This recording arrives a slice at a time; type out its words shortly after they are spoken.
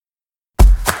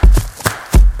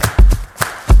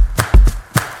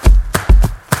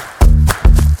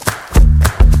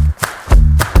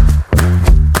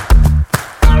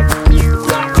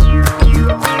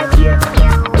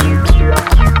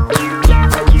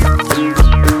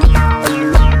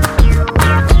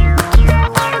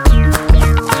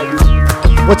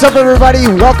What's up, everybody?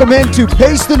 Welcome into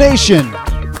Pace the Nation,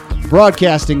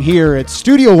 broadcasting here at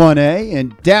Studio 1A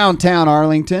in downtown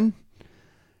Arlington.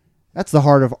 That's the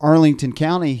heart of Arlington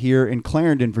County here in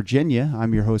Clarendon, Virginia.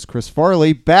 I'm your host, Chris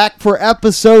Farley, back for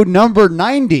episode number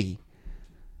 90.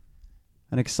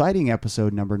 An exciting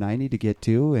episode number 90 to get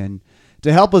to. And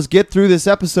to help us get through this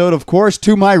episode, of course,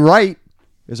 to my right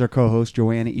is our co-host,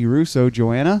 Joanna E. Russo.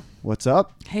 Joanna, what's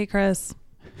up? Hey, Chris.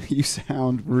 You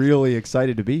sound really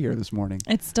excited to be here this morning.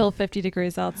 It's still 50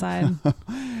 degrees outside.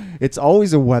 It's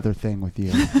always a weather thing with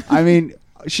you. I mean,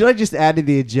 should I just add to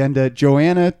the agenda,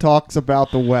 Joanna talks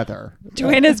about the weather.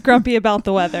 Joanna's grumpy about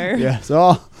the weather. Yes.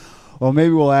 Well,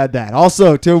 maybe we'll add that.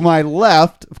 Also, to my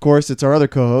left, of course, it's our other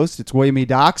co-host. It's Wayme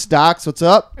Docs. Docs, what's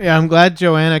up? Yeah, I'm glad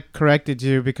Joanna corrected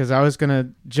you because I was going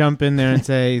to jump in there and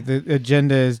say the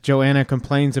agenda is Joanna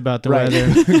complains about the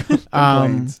weather.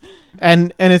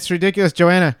 And it's ridiculous.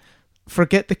 Joanna,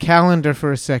 forget the calendar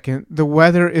for a second. The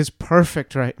weather is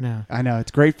perfect right now. I know.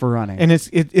 It's great for running. And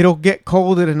it'll get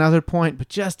cold at another point, but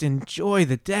just enjoy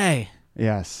the day.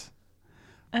 Yes.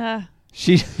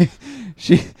 She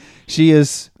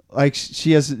is... Like,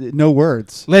 she has no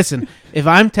words. Listen, if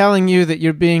I'm telling you that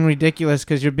you're being ridiculous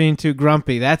because you're being too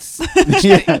grumpy, that's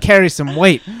carries some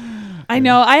weight. I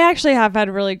know. I actually have had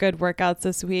really good workouts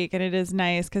this week, and it is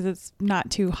nice because it's not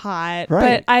too hot.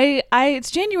 Right. But it's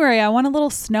January. I want a little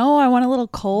snow. I want a little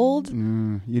cold.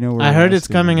 You know where I heard it's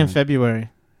coming in February.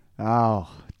 Oh,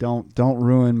 don't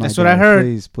ruin my That's day. what I heard.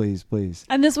 Please.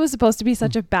 And this was supposed to be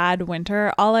such a bad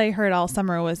winter. All I heard all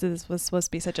summer was this was supposed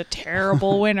to be such a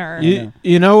terrible winter.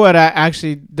 You know what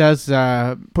actually does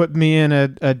put me in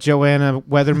a Joanna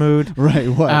weather mood? Right,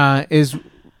 what? Is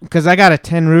because I got a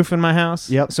tin roof in my house.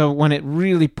 Yep. So when it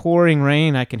really pouring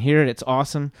rain, I can hear it. It's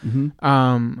awesome.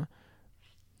 Mm-hmm.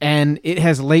 And it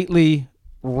has lately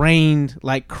rained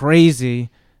like crazy.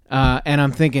 And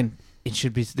I'm thinking this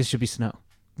should be snow.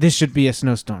 This should be a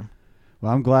snowstorm.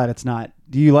 Well, I'm glad it's not.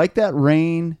 Do you like that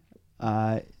rain?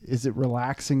 Is it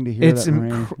relaxing to hear that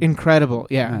rain? It's incredible.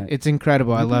 Yeah, Right. It's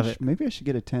incredible. I love it. Maybe I should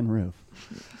get a tin roof.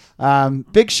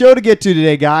 Big show to get to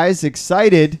today, guys.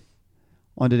 Excited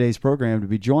on today's program to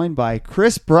be joined by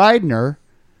Chris Breidner.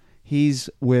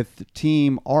 He's with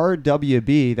Team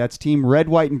RWB. That's Team Red,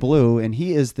 White, and Blue, and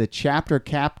he is the chapter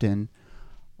captain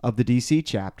of the DC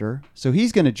chapter. So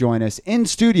he's going to join us in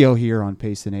studio here on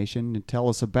Pace the Nation and tell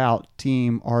us about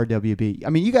Team RWB.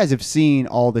 I mean, you guys have seen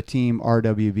all the Team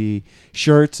RWB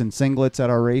shirts and singlets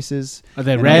at our races. Are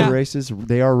they red? Races.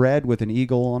 They are red with an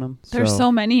eagle on them. There's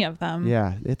so many of them.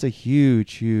 Yeah, it's a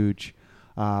huge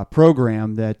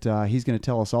program that he's going to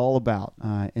tell us all about.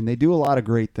 And they do a lot of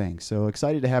great things. So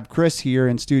excited to have Chris here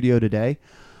in studio today.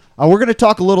 We're going to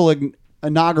talk a little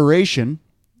inauguration,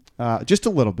 just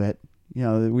a little bit. You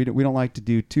know, we don't like to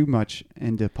do too much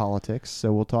into politics,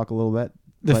 so we'll talk a little bit.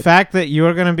 The fact that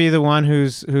you're going to be the one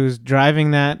who's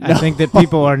driving that, no. I think that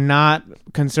people are not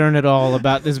concerned at all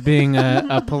about this being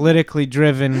a politically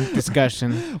driven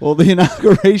discussion. Well, the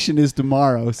inauguration is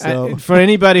tomorrow, so for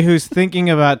anybody who's thinking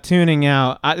about tuning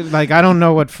out, I don't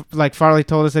know what Farley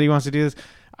told us that he wants to do this.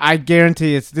 I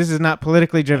guarantee this is not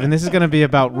politically driven. This is going to be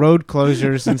about road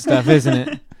closures and stuff, isn't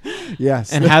it?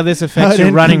 Yes. And how this affects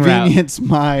your running route. Inconvenience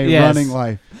my running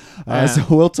life. So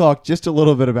we'll talk just a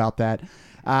little bit about that.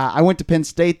 I went to Penn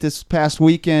State this past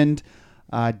weekend.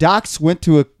 Docs went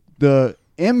to the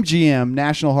MGM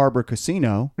National Harbor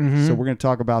Casino, so we're going to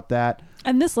talk about that.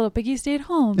 And this little piggy stayed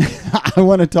home. I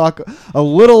want to talk a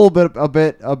little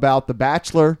bit about The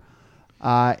Bachelor.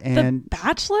 And The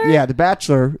Bachelor? Yeah, The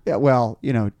Bachelor. Well,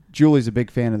 you know, Julie's a big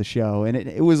fan of the show, and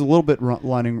it was a little bit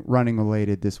running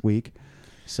related this week.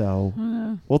 So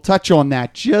we'll touch on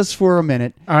that just for a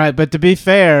minute. All right, but to be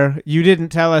fair, you didn't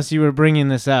tell us you were bringing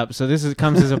this up, so this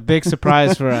comes as a big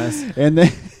surprise for us. And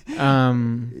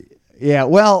then, yeah,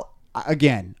 well,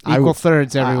 again, equal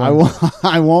thirds, everyone.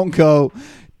 I won't go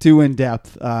too in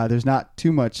depth. There's not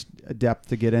too much depth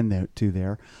to get into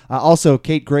there. Also,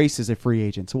 Kate Grace is a free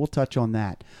agent, so we'll touch on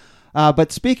that.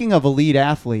 But speaking of elite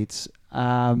athletes,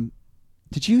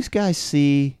 did you guys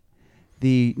see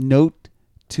the note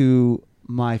to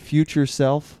my future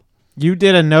self? You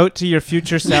did a note to your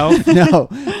future self? No.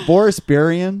 Boris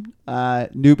Berian,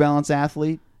 New Balance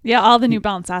athlete. Yeah, all the New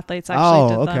Balance athletes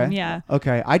actually did them. Yeah.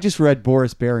 Okay. I just read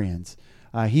Boris Berian's.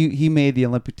 He made the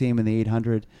Olympic team in the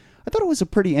 800. I thought it was a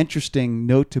pretty interesting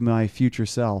note to my future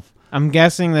self. I'm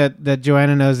guessing that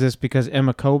Joanna knows this because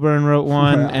Emma Coburn wrote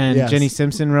one and Yes. Jenny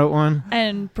Simpson wrote one.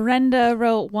 And Brenda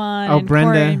wrote one. Oh, and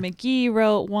Brenda. Corey McGee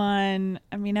wrote one.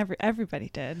 I mean, everybody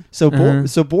did. So, Uh-huh.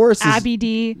 Abby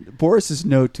D. Boris's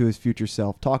note to his future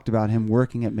self talked about him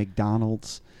working at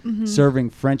McDonald's, Mhm. serving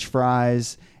French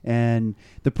fries, and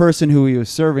the person who he was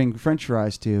serving French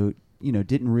fries to,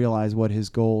 didn't realize what his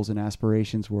goals and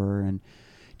aspirations were, and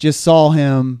just saw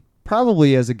him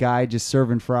probably as a guy just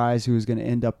serving fries who was going to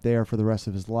end up there for the rest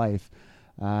of his life.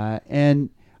 And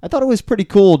I thought it was pretty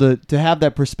cool to have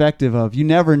that perspective of you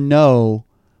never know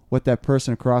what that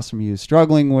person across from you is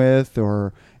struggling with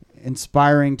or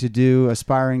aspiring to do,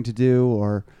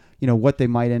 or, what they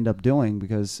might end up doing,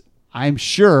 because I'm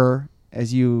sure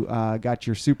as you got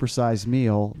your supersized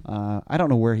meal, I don't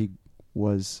know where he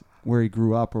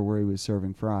grew up or where he was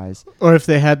serving fries. Or if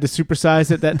they had the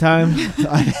supersize at that time.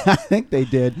 I think they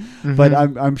did, Mhm. but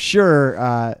I'm sure.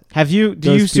 Do you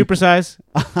those people- supersize?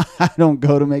 I don't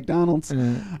go to McDonald's.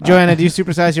 Joanna, do you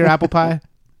supersize your apple pie?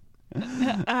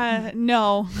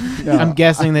 No. No. I'm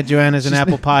guessing that Joanna's an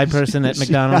apple pie person at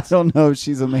McDonald's. I don't know if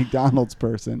she's a McDonald's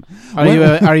person. Are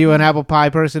you an apple pie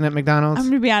person at McDonald's? I'm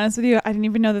going to be honest with you. I didn't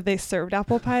even know that they served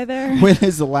apple pie there. When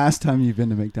is the last time you've been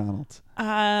to McDonald's?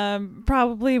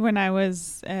 Probably when I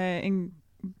was in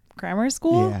grammar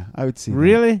school. Yeah, I would see. that.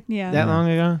 Really? Yeah. That long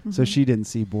ago? So Mhm. she didn't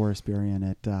see Boris Berian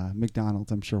at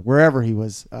McDonald's, I'm sure, wherever he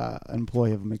was an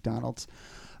employee of McDonald's.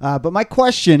 But my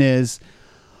question is,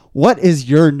 what is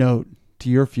your note to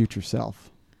your future self?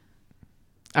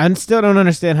 I still don't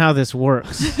understand how this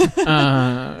works.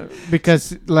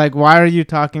 Because, why are you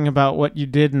talking about what you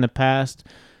did in the past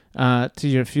to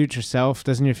your future self?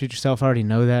 Doesn't your future self already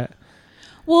know that?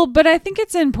 Well, but I think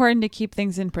it's important to keep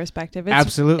things in perspective.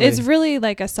 Absolutely. It's really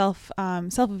like a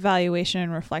self-evaluation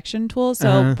and reflection tool. So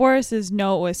Uh-huh. Boris's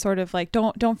note was sort of like,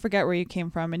 don't forget where you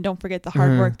came from, and don't forget the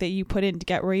hard Uh-huh. work that you put in to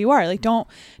get where you are. Like, don't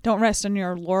rest on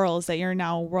your laurels that you're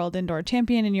now a world indoor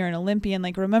champion and you're an Olympian.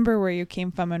 Like, remember where you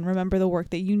came from and remember the work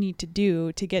that you need to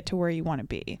do to get to where you want to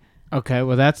be. Okay,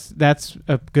 well, that's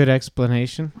a good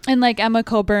explanation. And like Emma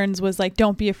Coburn's was like,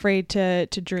 don't be afraid to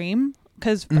dream.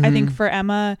 Because I think Mhm. for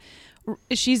Emma,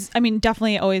 she's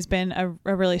definitely always been a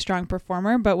really strong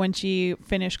performer, but when she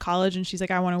finished college and she's like,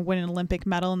 I want to win an Olympic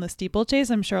medal in the steeplechase,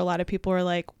 I'm sure a lot of people were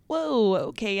like, whoa,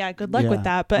 okay, yeah, good luck Yeah, with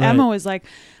that. But right. Emma was like,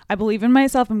 I believe in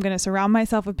myself. I'm going to surround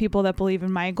myself with people that believe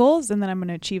in my goals, and then I'm going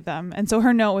to achieve them. And so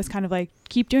her note was kind of like,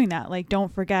 keep doing that. Like,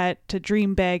 don't forget to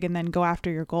dream big and then go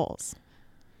after your goals.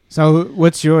 So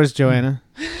what's yours, Joanna?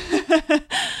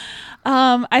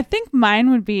 I think mine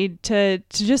would be to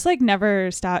just like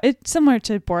never stop. It's similar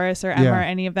to Boris or Emma Yeah. or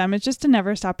any of them. It's just to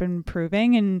never stop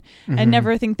improving and Mhm.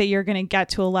 never think that you're going to get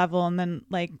to a level and then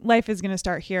like life is going to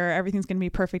start here. Everything's going to be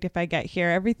perfect if I get here.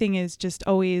 Everything is just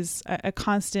always a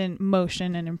constant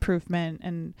motion and improvement.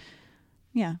 And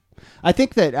yeah. I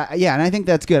think that, and I think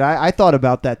that's good. I thought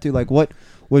about that too. Like, what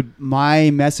would my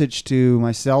message to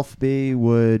myself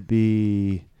would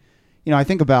be, I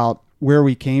think about where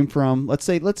we came from. Let's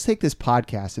take this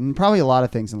podcast and probably a lot of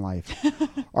things in life.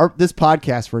 This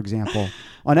podcast, for example,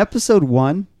 on episode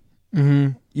 1,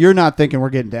 Mhm. you're not thinking we're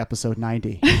getting to episode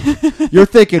 90. You're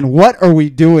thinking, what are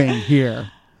we doing here?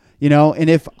 And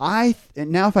if I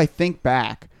think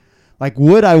back, like,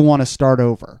 would I want to start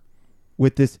over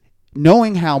with this,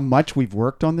 knowing how much we've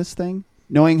worked on this thing,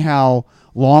 knowing how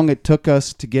long it took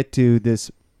us to get to this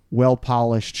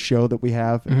well-polished show that we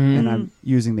have, Mhm. and I'm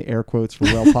using the air quotes for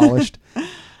well-polished.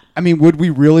 I mean, would we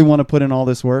really want to put in all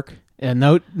this work? Yeah,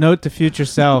 note to future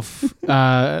self.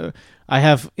 I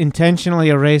have intentionally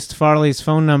erased Farley's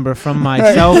phone number from my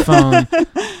cell phone.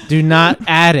 Do not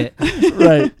add it.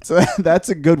 Right. So that's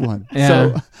a good one. Yeah.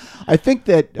 So I think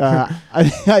that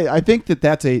I think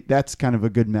that that's kind of a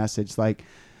good message. Like,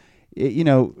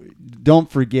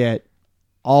 don't forget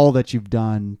all that you've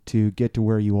done to get to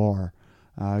where you are,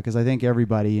 because I think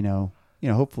everybody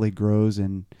hopefully grows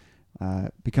and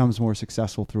becomes more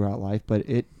successful throughout life. But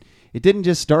it didn't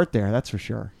just start there. That's for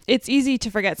sure. It's easy to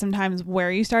forget sometimes where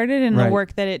you started and Right. the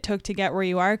work that it took to get where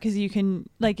you are, because you can,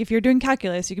 like, if you're doing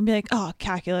calculus, you can be like, oh,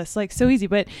 calculus, like, so easy,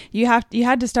 but you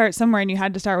had to start somewhere, and you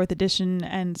had to start with addition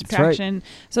and subtraction.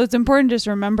 So it's important just to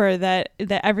remember that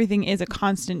everything is a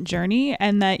constant journey,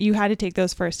 and that you had to take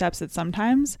those first steps at some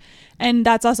times. And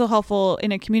that's also helpful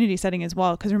in a community setting as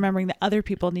well, because remembering that other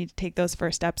people need to take those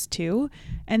first steps too,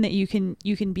 and that you can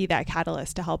be that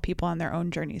catalyst to help people on their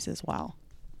own journeys as well.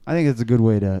 I think it's a good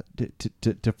way to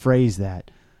phrase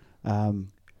that.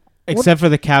 Except for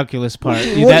the calculus part.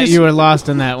 We'll just- You were lost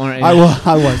in that, weren't you?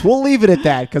 I was. We'll leave it at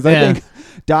that, because I Yeah. think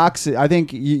Doc's. I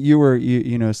think you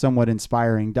were somewhat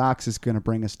inspiring. Doc's is going to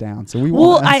bring us down. So we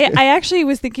Well, I actually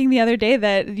was thinking the other day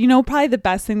that probably the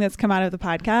best thing that's come out of the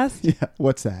podcast. Yeah.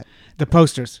 What's that? The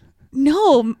posters.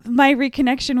 No, my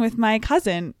reconnection with my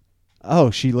cousin.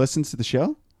 Oh, she listens to the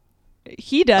show?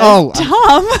 He does. Oh,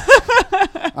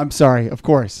 Tom. I'm sorry. Of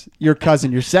course. Your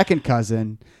cousin, your second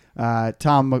cousin,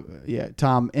 Tom. Yeah,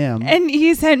 Tom M. And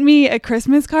he sent me a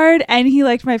Christmas card, and he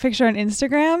liked my picture on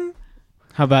Instagram.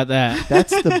 How about that?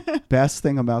 That's the best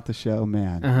thing about the show,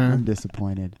 man. I'm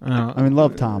disappointed. Oh. I mean,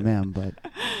 love Tom M, but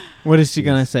what is she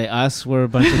gonna say? Us? We're a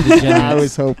bunch of degenerates. I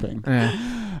was hoping.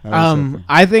 Yeah.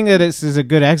 I think that this is a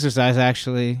good exercise,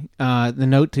 actually. The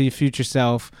note to your future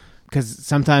self, because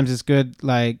sometimes it's good,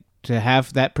 like, to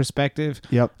have that perspective.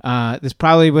 Yep. This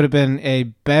probably would have been a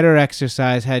better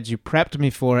exercise had you prepped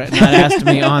me for it and not asked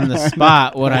me on the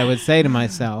spot what I would say to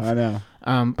myself. I know.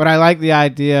 But I like the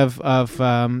idea of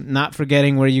not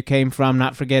forgetting where you came from,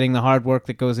 not forgetting the hard work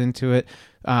that goes into it,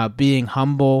 being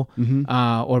humble,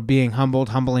 or being humbled,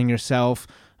 humbling yourself.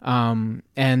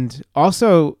 And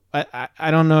also, I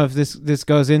don't know if this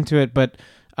goes into it, but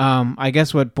I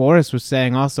guess what Boris was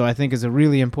saying also, I think, is a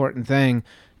really important thing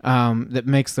that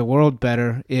makes the world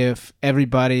better if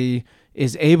everybody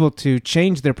is able to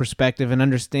change their perspective and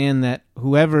understand that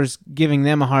whoever's giving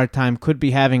them a hard time could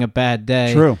be having a bad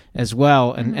day. True. As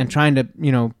well, and trying to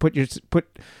put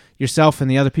yourself in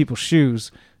the other people's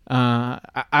shoes.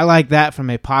 I like that from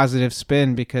a positive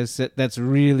spin, because that's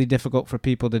really difficult for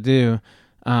people to do,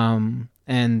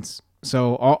 and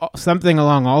so something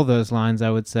along all those lines,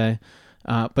 I would say.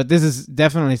 But this is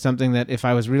definitely something that if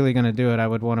I was really going to do it, I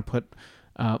would want to put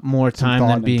more time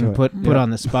than being put on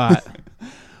the spot.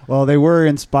 Well, they were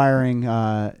inspiring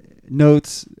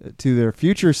notes to their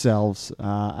future selves.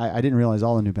 I didn't realize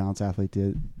all the New Balance athlete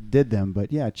did them,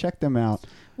 but yeah, check them out.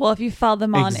 Well, if you follow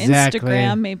them on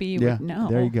Instagram, maybe you would know.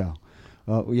 There you go.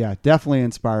 Yeah, definitely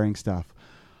inspiring stuff.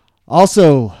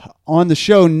 Also, on the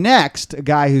show next, a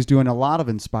guy who's doing a lot of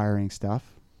inspiring stuff.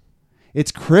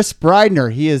 It's Chris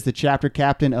Breidner. He is the chapter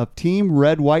captain of Team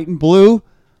Red, White, and Blue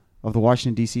of the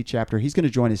Washington, D.C. chapter. He's going to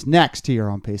join us next here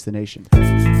on Pace the Nation.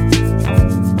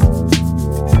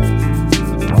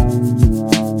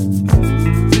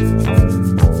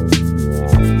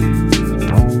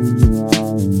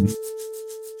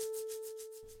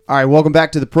 All right, welcome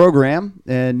back to the program.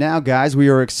 And now, guys, we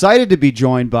are excited to be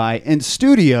joined by, in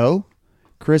studio,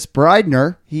 Chris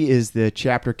Breidner. He is the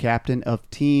chapter captain of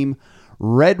Team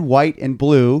Red, White, and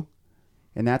Blue,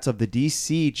 and that's of the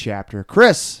DC chapter.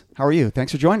 Chris, how are you?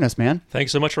 Thanks for joining us, man.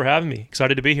 Thanks so much for having me.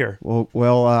 Excited to be here.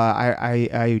 Well,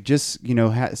 I just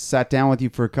sat down with you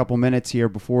for a couple minutes here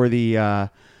before the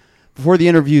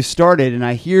interview started, and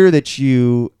I hear that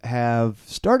you have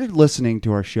started listening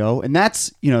to our show, and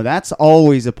that's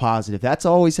always a positive. That's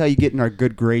always how you get in our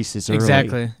good graces early.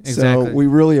 Exactly. So we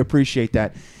really appreciate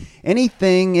that.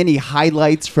 Any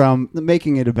highlights from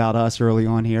making it about us early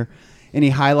on here? Any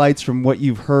highlights from what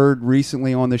you've heard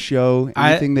recently on the show?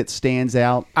 Anything that stands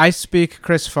out? I speak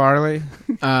Chris Farley,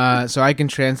 so I can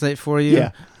translate for you.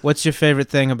 Yeah. What's your favorite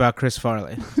thing about Chris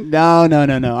Farley? No.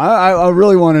 I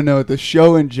really want to know the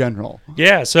show in general.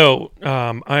 Yeah, so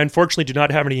I unfortunately do not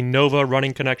have any Nova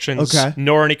running connections,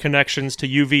 nor any connections to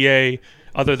UVA,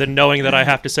 other than knowing that I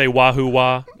have to say wahoo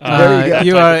wah. There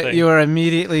you go. You are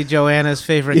immediately Joanna's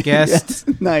favorite guest.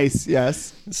 Yes. Nice,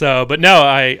 yes. So, but no,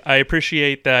 I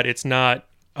appreciate that it's not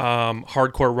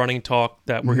hardcore running talk,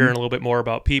 that we're hearing a little bit more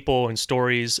about people and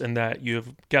stories, and that you have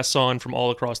guests on from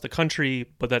all across the country,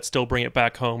 but that still bring it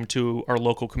back home to our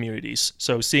local communities.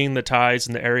 So seeing the ties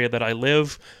in the area that I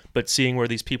live, but seeing where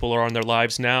these people are in their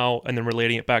lives now, and then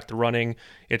relating it back to running,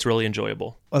 it's really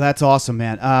enjoyable. Well, that's awesome,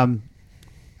 man.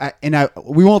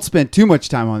 We won't spend too much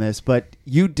time on this, but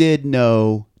you did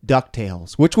know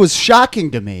DuckTales, which was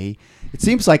shocking to me. It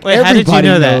seems like everybody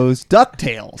knows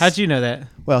DuckTales. How'd you know that?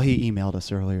 Well, he emailed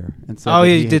us earlier and said. Oh,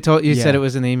 he did. You said it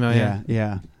was in the email.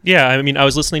 Yeah. Yeah, I mean, I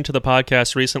was listening to the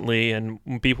podcast recently, and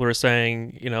people were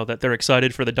saying, that they're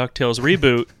excited for the DuckTales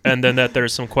reboot, and then that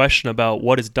there's some question about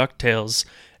what is DuckTales.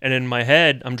 And in my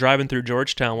head, I'm driving through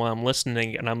Georgetown while I'm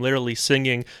listening, and I'm literally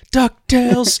singing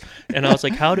DuckTales. And I was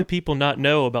like, how do people not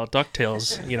know about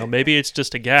DuckTales? Maybe it's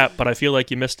just a gap, but I feel like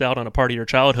you missed out on a part of your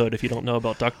childhood if you don't know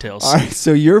about DuckTales. All right,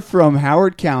 so you're from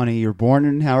Howard County. You're born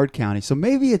in Howard County. So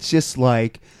maybe it's just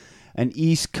like an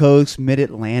East Coast,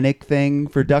 Mid-Atlantic thing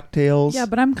for DuckTales. Yeah,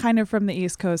 but I'm kind of from the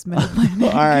East Coast,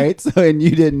 Mid-Atlantic. All right, and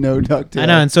you didn't know DuckTales. I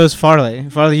know, and so is Farley.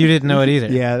 Farley, you didn't know it either.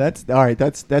 Yeah, that's all right.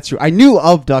 That's true. I knew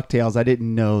of DuckTales. I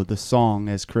didn't know the song,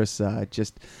 as Chris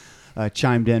just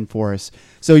chimed in for us.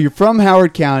 So you're from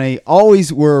Howard County,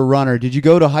 always were a runner. Did you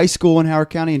go to high school in Howard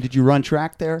County, and did you run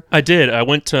track there? I did. I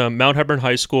went to Mount Hebron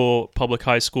High School, public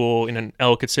high school in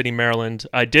Ellicott City, Maryland.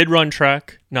 I did run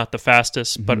track, not the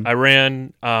fastest, but I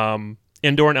ran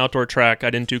indoor and outdoor track. I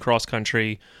didn't do cross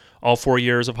country. All 4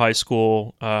 years of high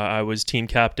school, I was team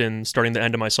captain starting the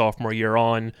end of my sophomore year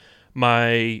on.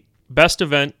 My best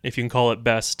event, if you can call it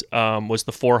best, was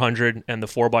the 400, and the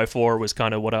 4x4 was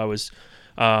kind of what I was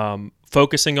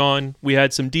focusing on. We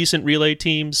had some decent relay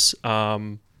teams,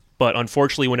 but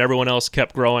unfortunately when everyone else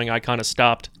kept growing, I kind of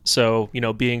stopped. So,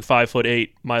 being 5'8",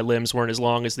 my limbs weren't as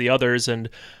long as the others, and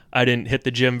I didn't hit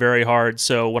the gym very hard.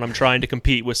 So when I'm trying to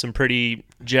compete with some pretty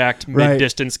jacked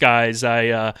mid-distance guys,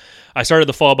 I started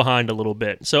to fall behind a little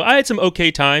bit. So I had some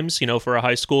okay times, for a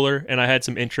high schooler, and I had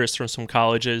some interest from some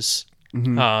colleges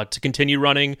to continue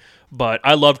running. But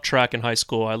I loved track in high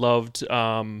school. I loved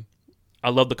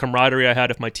the camaraderie I had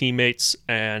with my teammates,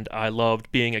 and I loved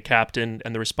being a captain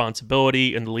and the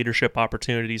responsibility and the leadership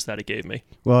opportunities that it gave me.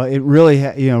 Well, it really,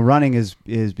 running is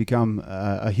become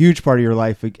a huge part of your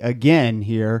life again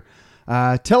here.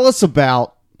 Tell us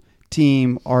about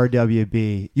Team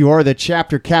RWB. You are the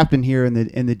chapter captain here in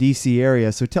the DC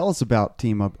area, so tell us about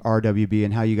Team RWB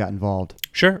and how you got involved.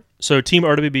 Sure. So Team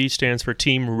RWB stands for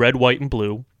Team Red, White, and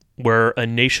Blue. We're a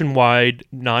nationwide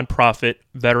nonprofit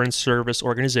veteran service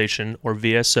organization, or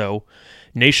VSO.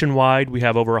 Nationwide, we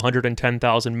have over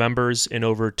 110,000 members in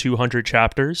over 200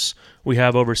 chapters. We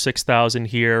have over 6,000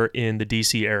 here in the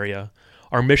DC area.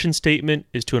 Our mission statement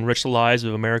is to enrich the lives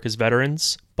of America's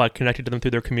veterans by connecting to them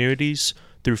through their communities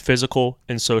through physical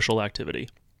and social activity.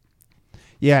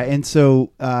 Yeah, and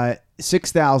so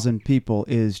 6,000 people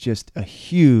is just a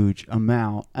huge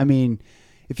amount. I mean,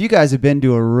 if you guys have been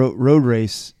to a road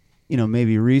race,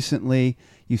 maybe recently,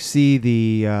 you see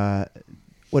the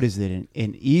what is it,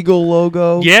 an eagle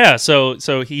logo? Yeah, so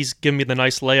he's giving me the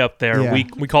nice layup there. Yeah.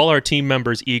 We call our team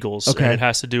members Eagles, okay. And it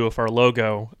has to do with our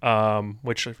logo,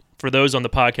 which for those on the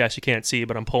podcast you can't see,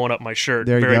 but I'm pulling up my shirt.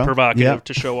 There you Very go. provocative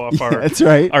to show off our that's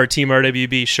right. our Team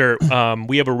RWB shirt.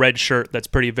 We have a red shirt that's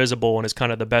pretty visible and is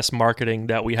kind of the best marketing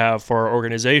that we have for our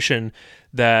organization.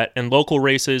 That in local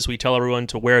races, we tell everyone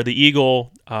to wear the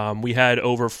eagle. We had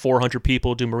over 400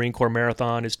 people do Marine Corps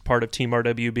Marathon as part of Team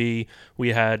RWB. We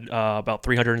had about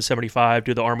 375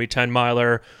 do the Army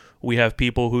 10-miler. We have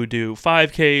people who do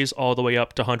 5Ks all the way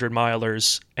up to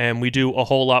 100-milers, and we do a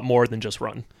whole lot more than just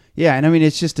run. Yeah, and I mean,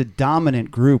 it's just a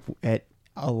dominant group at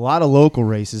a lot of local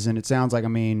races, and it sounds like,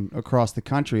 across the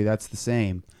country, that's the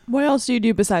same. What else do you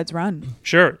do besides run?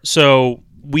 Sure. So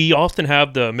we often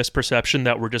have the misperception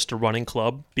that we're just a running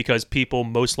club because people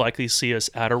most likely see us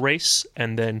at a race.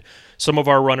 And then some of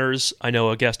our runners, I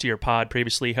know a guest of your pod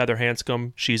previously, Heather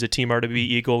Hanscom, she's a Team RWB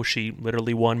Eagle. She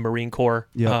literally won Marine Corps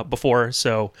before.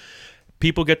 So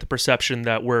people get the perception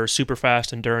that we're super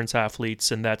fast endurance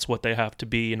athletes and that's what they have to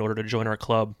be in order to join our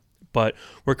club. But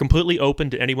we're completely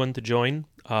open to anyone to join,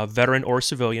 veteran or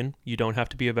civilian. You don't have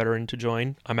to be a veteran to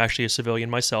join. I'm actually a civilian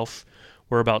myself.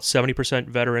 We're about 70%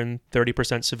 veteran,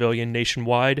 30% civilian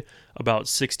nationwide, about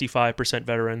 65%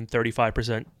 veteran,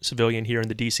 35% civilian here in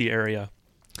the DC area.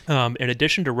 In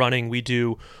addition to running, we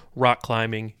do rock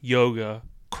climbing, yoga,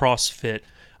 CrossFit,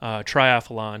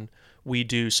 triathlon. We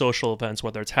do social events,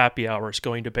 whether it's happy hours,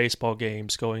 going to baseball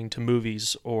games, going to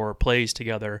movies or plays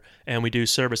together. And we do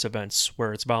service events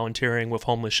where it's volunteering with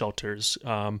homeless shelters,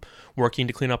 working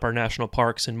to clean up our national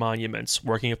parks and monuments,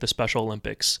 working with the Special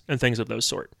Olympics, and things of those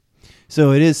sort.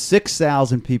 So it is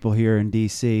 6,000 people here in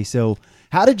D.C. So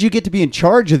how did you get to be in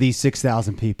charge of these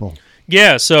 6,000 people?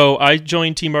 Yeah, so I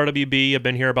joined Team RWB. I've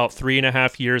been here about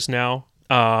 3.5 years now.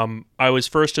 I was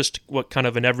first just kind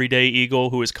of an everyday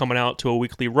Eagle who was coming out to a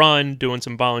weekly run, doing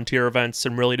some volunteer events,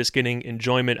 and really just getting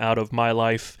enjoyment out of my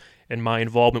life and my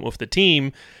involvement with the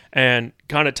team. And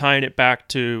kind of tying it back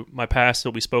to my past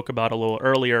that we spoke about a little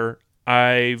earlier,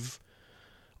 I've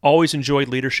always enjoyed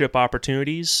leadership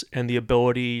opportunities and the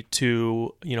ability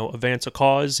to, advance a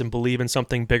cause and believe in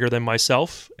something bigger than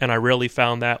myself. And I really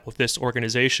found that with this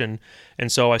organization.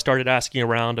 And so I started asking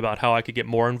around about how I could get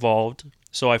more involved.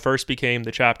 So I first became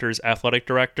the chapter's athletic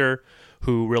director,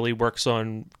 who really works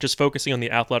on just focusing on the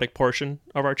athletic portion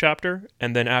of our chapter.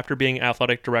 And then after being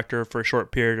athletic director for a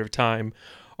short period of time,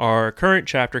 our current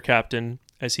chapter captain,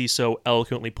 as he so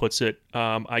eloquently puts it,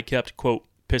 I kept, quote,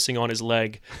 pissing on his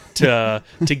leg to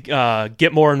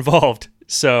get more involved.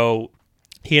 So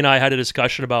he and I had a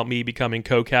discussion about me becoming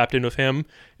co-captain with him,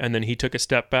 and then he took a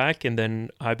step back, and then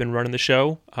I've been running the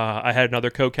show. I had another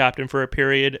co-captain for a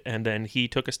period, and then he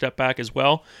took a step back as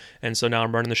well, and so now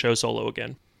I'm running the show solo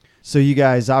again. So you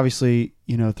guys obviously,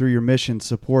 through your mission,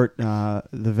 support the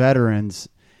veterans.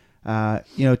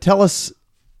 Tell us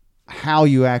how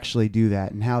you actually do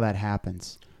that and how that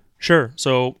happens. Sure.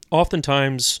 So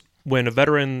oftentimes when a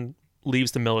veteran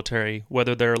leaves the military,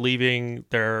 whether they're leaving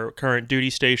their current duty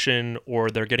station or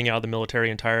they're getting out of the military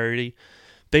entirely,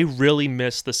 they really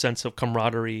miss the sense of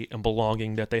camaraderie and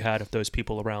belonging that they had with those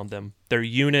people around them. Their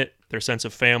unit, their sense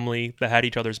of family, they had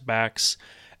each other's backs,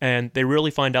 and they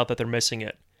really find out that they're missing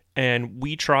it. And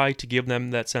we try to give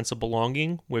them that sense of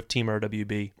belonging with Team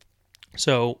RWB.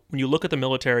 So when you look at the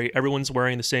military, everyone's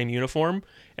wearing the same uniform.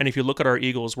 And if you look at our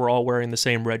Eagles, we're all wearing the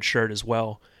same red shirt as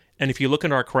well. And if you look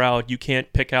at our crowd, you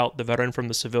can't pick out the veteran from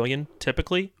the civilian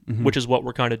typically, which is what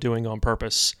we're kind of doing on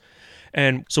purpose.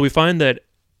 And so we find that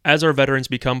as our veterans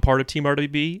become part of Team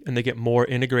RWB and they get more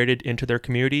integrated into their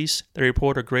communities, they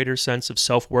report a greater sense of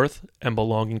self-worth and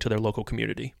belonging to their local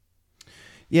community.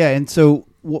 Yeah, and so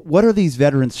what are these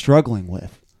veterans struggling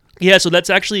with? Yeah, so that's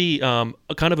actually a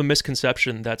kind of a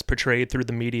misconception that's portrayed through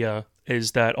the media,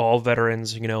 is that all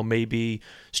veterans, may be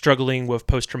struggling with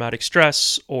post-traumatic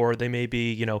stress, or they may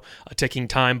be, a ticking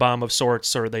time bomb of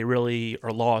sorts, or they really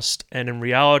are lost. And in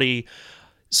reality,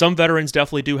 some veterans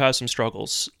definitely do have some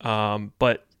struggles,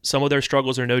 but some of their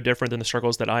struggles are no different than the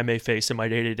struggles that I may face in my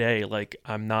day-to-day. Like,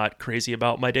 I'm not crazy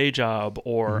about my day job,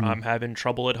 or I'm having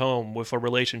trouble at home with a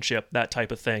relationship, that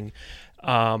type of thing.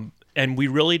 And we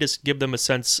really just give them a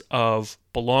sense of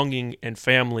belonging and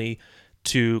family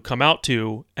to come out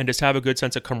to and just have a good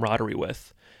sense of camaraderie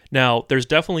with. Now, there's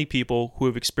definitely people who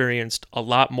have experienced a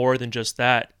lot more than just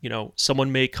that.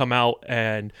 Someone may come out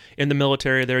and in the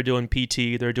military, they're doing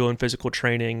PT, they're doing physical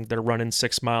training, they're running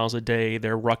 6 miles a day,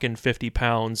 they're rucking 50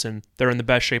 pounds, and they're in the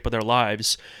best shape of their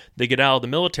lives. They get out of the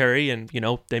military and,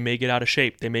 they may get out of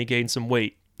shape. They may gain some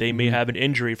weight. They may have an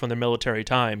injury from their military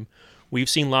time. We've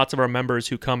seen lots of our members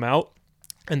who come out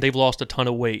and they've lost a ton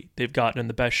of weight. They've gotten in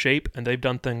the best shape and they've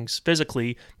done things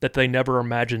physically that they never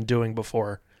imagined doing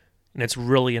before. And it's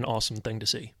really an awesome thing to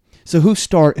see. So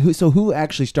who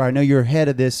actually started? I know you're ahead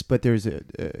of this, but there's a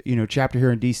chapter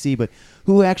here in DC, but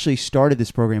who actually started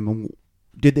this program? And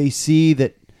did they see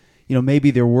that, maybe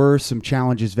there were some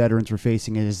challenges veterans were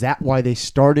facing, and is that why they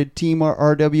started Team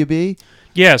RWB?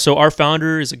 Yeah, so our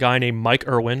founder is a guy named Mike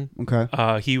Irwin.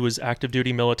 Okay. He was active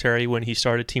duty military when he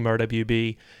started Team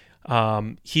RWB.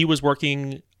 He was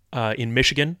working in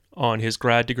Michigan on his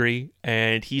grad degree,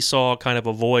 and he saw kind of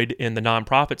a void in the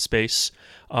nonprofit space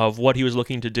of what he was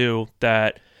looking to do,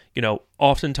 that,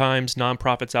 oftentimes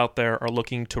nonprofits out there are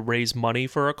looking to raise money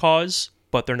for a cause,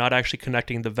 but they're not actually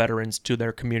connecting the veterans to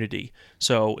their community.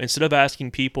 So instead of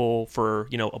asking people for,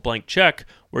 a blank check,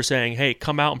 we're saying, hey,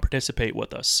 come out and participate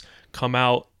with us. Come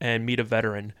out and meet a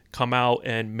veteran. Come out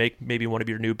and make maybe one of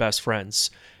your new best friends.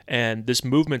 And this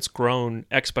movement's grown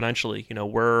exponentially.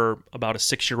 We're about a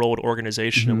 6-year-old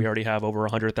organization, and we already have over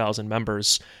 100,000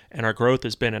 members. And our growth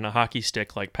has been in a hockey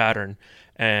stick-like pattern.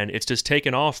 And it's just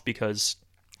taken off because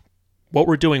what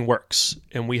we're doing works.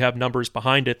 And we have numbers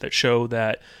behind it that show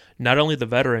that not only the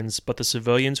veterans, but the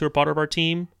civilians who are part of our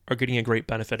team are getting a great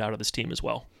benefit out of this team as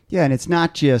well. Yeah, and it's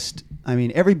not just,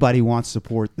 everybody wants to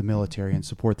support the military and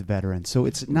support the veterans. So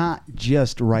it's not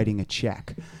just writing a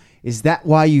check. Is that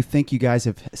why you think you guys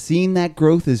have seen that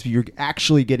growth, is you're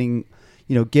actually getting,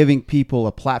 giving people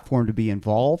a platform to be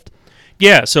involved?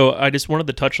 Yeah, so I just wanted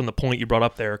to touch on the point you brought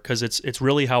up there, because it's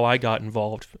really how I got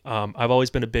involved. I've always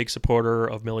been a big supporter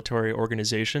of military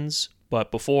organizations, but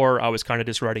before I was kind of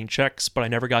just writing checks, but I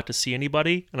never got to see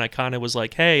anybody, and I kind of was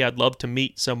like, hey, I'd love to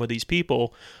meet some of these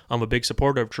people. I'm a big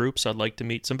supporter of troops. I'd like to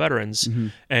meet some veterans.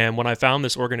 And when I found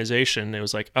this organization, it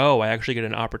was like, oh, I actually get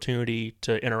an opportunity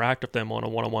to interact with them on a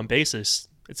one-on-one basis.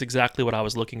 It's exactly what I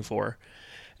was looking for.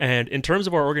 And in terms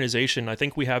of our organization, I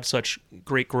think we have such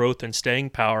great growth and staying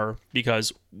power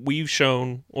because we've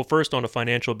shown, well, first on a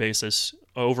financial basis,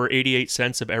 over 88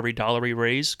 cents of every dollar we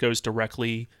raise goes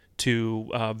directly to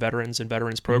veterans and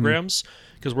veterans programs,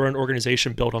 because we're an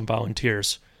organization built on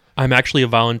volunteers. I'm actually a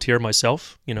volunteer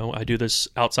myself. I do this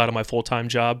outside of my full-time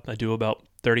job. I do about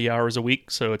 30 hours a week,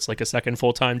 so it's like a second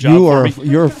full-time job.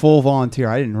 You're a full volunteer.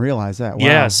 I didn't realize that. Wow.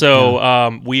 Yeah,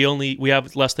 so we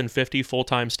have less than 50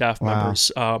 full-time staff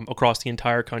members across the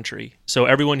entire country. So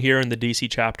everyone here in the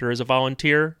DC chapter is a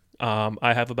volunteer.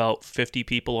 I have about 50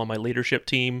 people on my leadership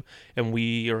team, and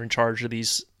we are in charge of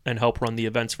these and help run the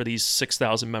events for these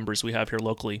 6,000 members we have here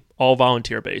locally, all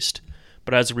volunteer-based.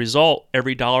 But as a result,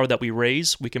 every dollar that we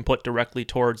raise, we can put directly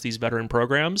towards these veteran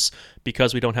programs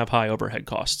because we don't have high overhead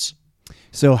costs.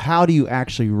 So how do you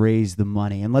actually raise the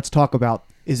money? And let's talk about,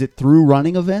 is it through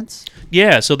running events?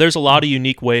 Yeah, so there's a lot of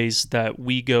unique ways that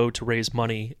we go to raise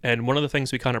money. And one of the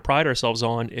things we kind of pride ourselves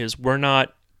on is we're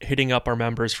not hitting up our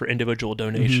members for individual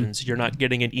donations. You're not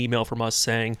getting an email from us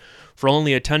saying, for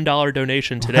only a $10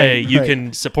 donation today, you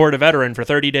can support a veteran for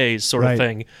 30 days sort of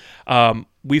thing.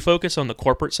 We focus on the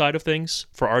corporate side of things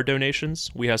for our donations.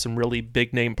 We have some really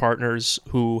big name partners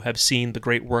who have seen the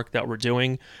great work that we're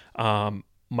doing.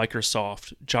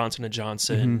 Microsoft, Johnson &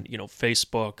 Johnson,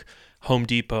 Facebook, Home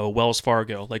Depot, Wells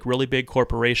Fargo, like really big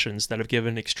corporations that have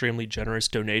given extremely generous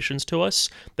donations to us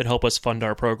that help us fund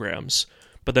our programs.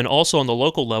 But then also on the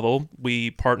local level,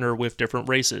 we partner with different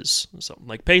races, something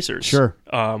like Pacers. Sure.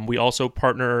 We also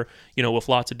partner, with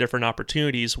lots of different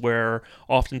opportunities where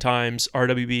oftentimes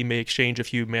RWB may exchange a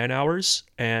few man hours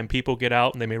and people get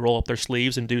out and they may roll up their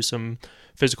sleeves and do some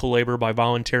physical labor by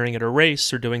volunteering at a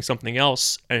race or doing something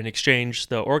else. And in exchange,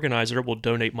 the organizer will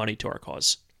donate money to our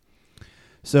cause.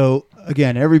 So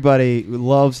again, everybody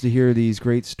loves to hear these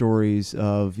great stories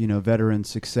of, veteran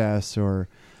success or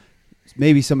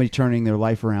maybe somebody turning their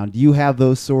life around. Do you have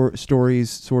those sort of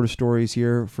stories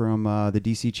here from the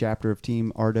DC chapter of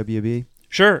Team RWB?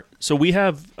 Sure. So we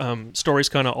have stories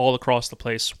kind of all across the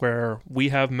place where we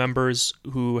have members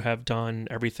who have done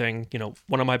everything.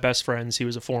 One of my best friends, he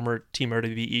was a former Team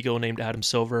RWB Eagle named Adam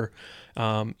Silver.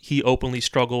 He openly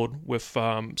struggled with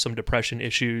some depression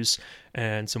issues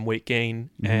and some weight gain.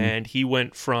 And he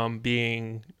went from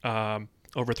being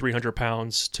over 300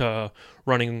 pounds to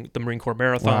running the Marine Corps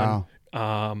Marathon.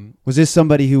 Wow. Was this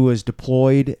somebody who was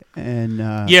deployed and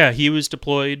yeah, he was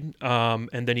deployed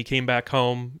and then he came back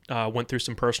home, went through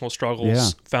some personal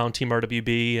struggles, found Team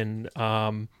RWB,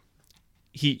 and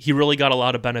he really got a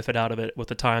lot of benefit out of it with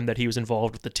the time that he was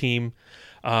involved with the team.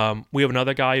 We have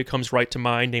another guy who comes right to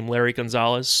mind named Larry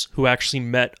Gonzalez, who actually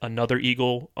met another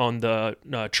Eagle on the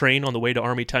train on the way to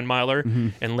Army 10 miler.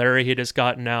 And Larry had just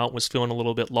gotten out, was feeling a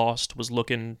little bit lost, was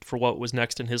looking for what was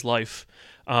next in his life.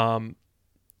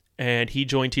 And he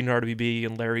joined Team RWB,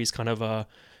 and Larry's kind of a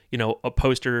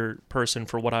poster person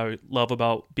for what I love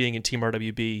about being in Team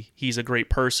RWB. He's a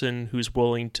great person who's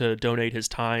willing to donate his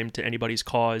time to anybody's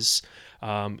cause.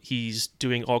 He's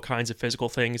doing all kinds of physical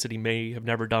things that he may have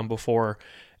never done before.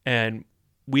 And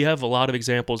we have a lot of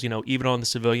examples, even on the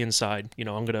civilian side.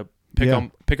 I'm going to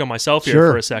pick on myself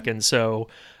here for a second. So,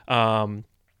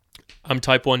 I'm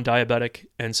type 1 diabetic,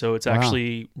 and so it's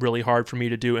actually really hard for me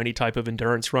to do any type of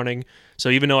endurance running. So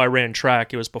even though I ran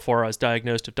track, it was before I was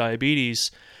diagnosed with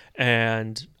diabetes,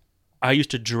 and I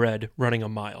used to dread running a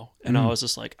mile. And I was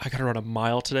just like, I got to run a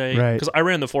mile today. Because I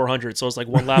ran the 400, so it was like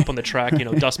one lap on the track,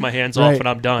 dust my hands off, and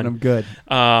I'm done. And I'm good.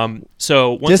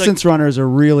 So distance runners are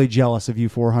really jealous of you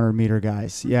 400-meter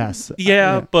guys. Yes.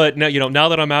 Yeah, but now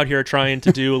that I'm out here trying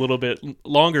to do a little bit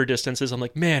longer distances, I'm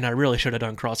like, man, I really should have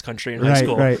done cross country in high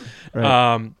school. Right.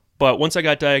 But once I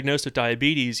got diagnosed with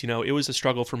diabetes, it was a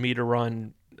struggle for me to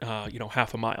run,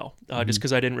 half a mile, just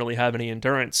because I didn't really have any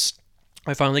endurance.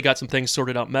 I finally got some things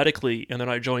sorted out medically, and then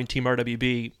I joined Team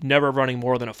RWB, never running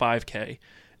more than a 5K.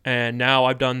 And now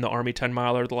I've done the Army 10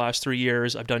 miler the last 3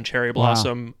 years. I've done Cherry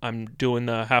Blossom. I'm doing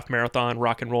the half marathon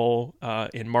rock and roll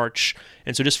in March.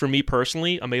 And so just for me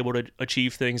personally, I'm able to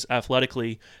achieve things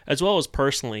athletically as well as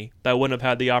personally that I wouldn't have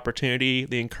had the opportunity,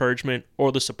 the encouragement,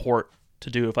 or the support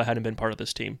to do if I hadn't been part of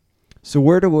this team. So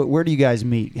where do you guys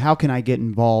meet? How can I get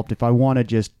involved if I want to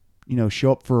just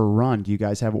show up for a run? Do you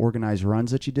guys have organized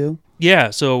runs that you do?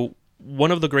 Yeah, so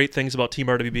one of the great things about Team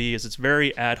RWB is it's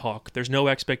very ad hoc. There's no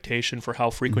expectation for how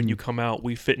frequent you come out.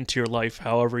 We fit into your life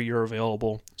however you're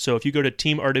available. So if you go to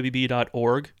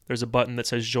teamrwb.org, there's a button that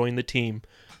says join the team.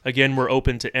 Again, we're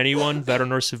open to anyone,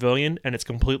 veteran or civilian, and it's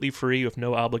completely free with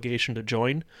no obligation to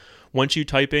join. Once you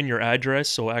type in your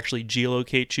address, it'll actually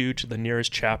geolocate you to the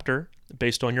nearest chapter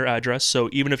based on your address. So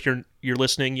even if you're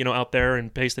listening, out there in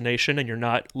Pace the Nation and you're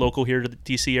not local here to the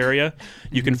DC area,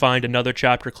 you can find another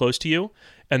chapter close to you,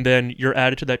 and then you're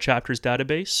added to that chapter's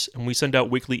database, and we send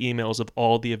out weekly emails of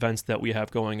all the events that we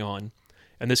have going on.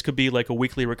 And this could be like a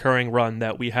weekly recurring run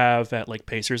that we have at like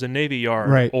Pacers and Navy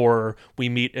Yard, or we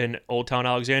meet in Old Town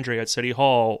Alexandria at City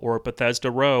Hall, or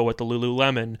Bethesda Row at the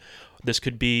Lululemon. This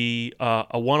could be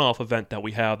a one-off event that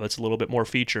we have that's a little bit more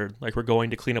featured, like we're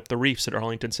going to clean up the reefs at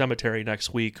Arlington Cemetery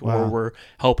next week, or we're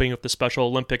helping with the Special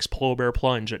Olympics Polar Bear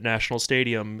Plunge at National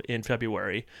Stadium in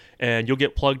February. And you'll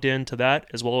get plugged into that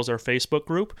as well as our Facebook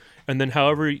group. And then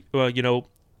however,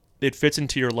 it fits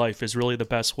into your life is really the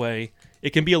best way. It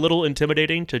can be a little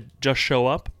intimidating to just show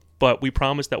up, but we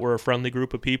promise that we're a friendly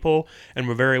group of people and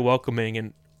we're very welcoming,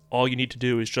 and all you need to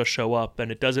do is just show up.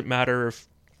 And it doesn't matter if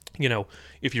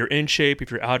if you're in shape,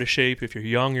 if you're out of shape, if you're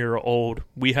young, you're old,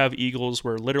 we have Eagles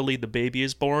where literally the baby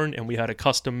is born and we had a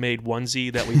custom made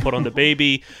onesie that we put on the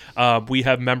baby. We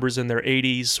have members in their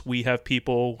 80s. We have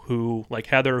people who, like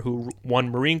Heather, who won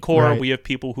Marine Corps. Right. We have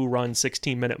people who run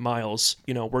 16-minute miles.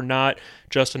 We're not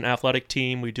just an athletic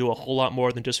team. We do a whole lot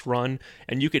more than just run.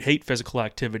 And you could hate physical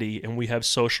activity, and we have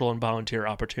social and volunteer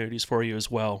opportunities for you as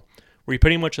well. We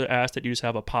pretty much ask that you just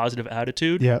have a positive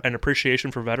attitude and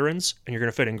appreciation for veterans, and you're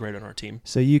going to fit in great on our team.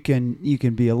 So you can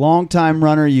be a long-time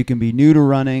runner, you can be new to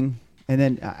running, and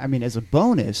then, as a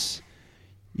bonus,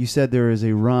 you said there is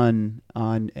a run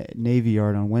on Navy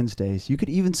Yard on Wednesdays. You could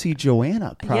even see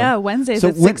Joanna. Yeah, Wednesdays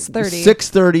at 6:30.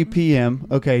 6:30 p.m.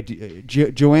 Okay,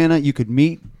 Joanna, you could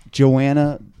meet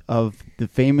Joanna of the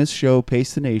famous show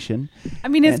Pace the Nation.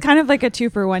 It's kind of like a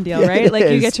 2-for-1 deal, right? Like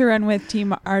you get to run with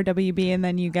Team RWB and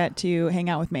then you get to hang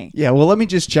out with me. Yeah, well, let me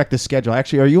just check the schedule.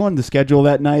 Actually, are you on the schedule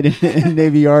that night in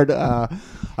Navy Yard? I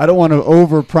don't want to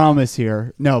overpromise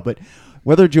here. No, but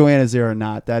whether Joanna's there or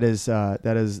not,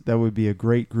 that would be a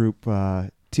great group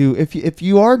if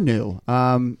you are new.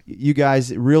 You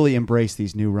guys really embrace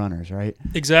these new runners, right?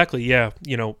 Exactly. Yeah.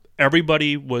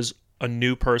 Everybody was a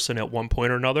new person at one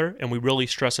point or another, and we really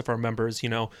stress with our members,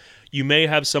 you may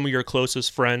have some of your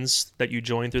closest friends that you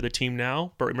joined through the team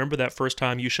now, but remember that first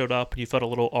time you showed up and you felt a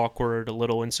little awkward, a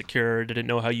little insecure, didn't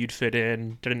know how you'd fit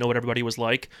in, didn't know what everybody was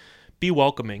like. Be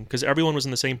welcoming, because everyone was in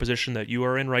the same position that you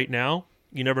are in right now.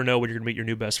 You never know when you're going to meet your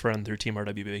new best friend through Team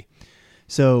RWB.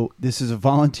 So this is a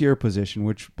volunteer position,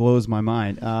 which blows my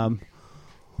mind.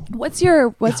 What's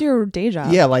your day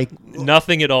job? Yeah, like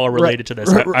nothing at all related to this.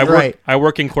 I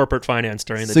work in corporate finance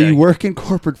during the day. So you work in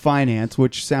corporate finance,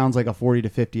 which sounds like a 40 to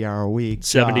 50 hour a week.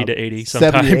 70 to 80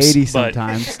 sometimes. 70 to 80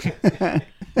 sometimes.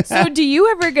 So do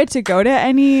you ever get to go to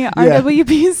any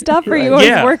RWB stuff, or are you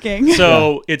always working?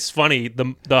 So it's funny.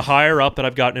 The higher up that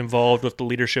I've gotten involved with the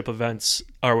leadership events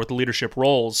or with the leadership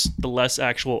roles, the less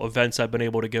actual events I've been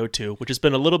able to go to, which has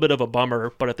been a little bit of a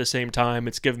bummer, but at the same time,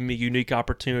 it's given me unique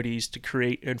opportunities to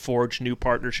create and forge new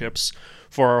partnerships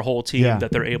for our whole team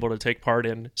that they're able to take part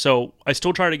in. So I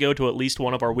still try to go to at least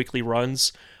one of our weekly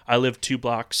runs. I live 2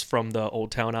 blocks from the Old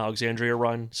Town Alexandria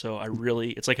run, so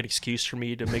it's like an excuse for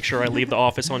me to make sure I leave the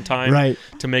office on time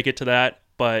to make it to that.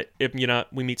 But if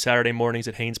we meet Saturday mornings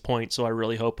at Haynes Point, so I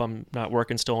really hope I'm not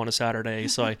working still on a Saturday.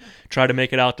 So I try to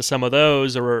make it out to some of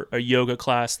those, or a yoga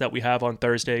class that we have on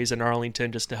Thursdays in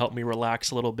Arlington, just to help me relax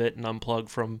a little bit and unplug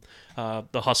from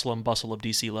the hustle and bustle of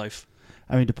DC life.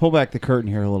 To pull back the curtain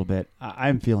here a little bit,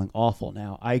 I'm feeling awful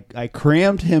now. I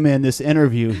crammed him in this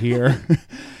interview here.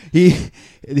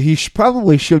 He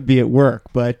probably should be at work,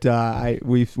 but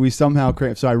we somehow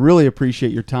crammed. So I really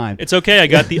appreciate your time. It's okay. I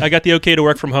got the okay to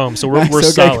work from home, so we're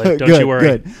solid. Don't you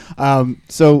worry. Good.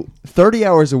 So 30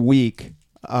 hours a week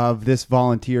of this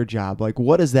volunteer job, like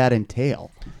what does that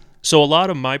entail? So a lot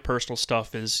of my personal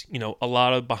stuff is a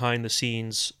lot of behind the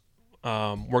scenes.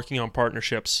 Working on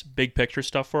partnerships, big picture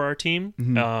stuff for our team,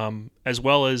 as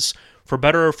well as, for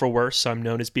better or for worse, I'm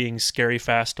known as being scary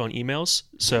fast on emails.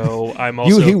 So I'm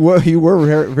also you were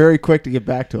very, very quick to get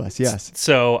back to us. Yes.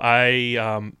 So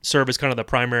I serve as kind of the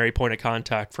primary point of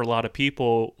contact for a lot of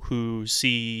people who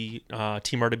see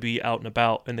Team RWB out and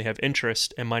about and they have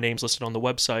interest, and my name's listed on the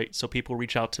website. So people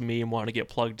reach out to me and want to get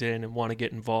plugged in and want to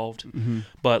get involved.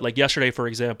 But like yesterday, for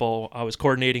example, I was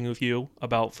coordinating with you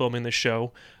about filming this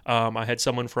show. I had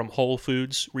someone from Whole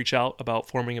Foods reach out about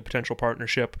forming a potential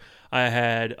partnership. I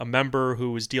had a member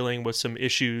who was dealing with some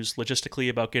issues logistically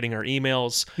about getting our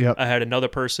emails. Yep. I had another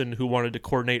person who wanted to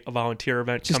coordinate a volunteer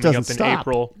event coming up in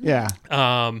April. Yeah.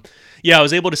 I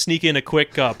was able to sneak in a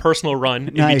quick personal run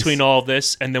in between all of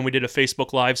this, and then we did a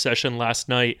Facebook Live session last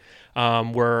night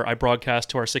where I broadcast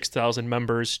to our 6,000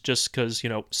 members, just because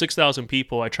 6,000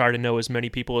 people, I try to know as many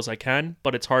people as I can,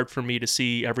 but it's hard for me to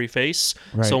see every face.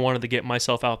 Right. So I wanted to get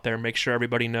myself out there, make sure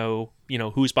everybody know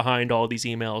who's behind all these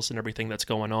emails and everything that's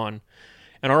going on.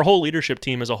 And our whole leadership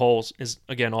team as a whole is,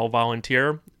 again, all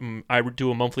volunteer. I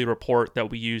do a monthly report that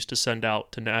we use to send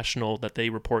out to National, that they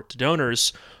report to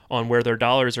donors on where their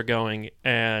dollars are going.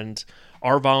 And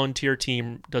our volunteer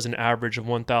team does an average of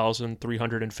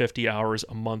 1,350 hours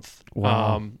a month.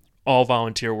 Wow. All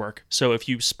volunteer work. So if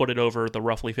you split it over the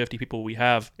roughly 50 people we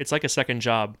have, it's like a second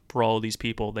job for all of these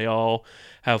people. They all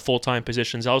have full-time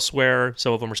positions elsewhere.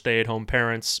 Some of them are stay-at-home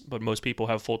parents, but most people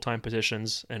have full-time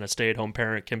positions, and a stay-at-home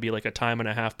parent can be like a time and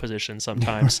a half position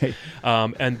sometimes.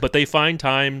 Right. But they find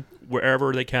time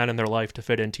wherever they can in their life to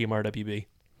fit in Team RWB.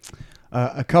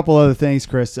 A couple other things,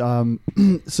 Chris.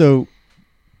 So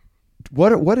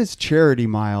what is Charity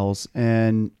Miles,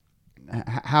 and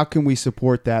how can we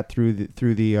support that through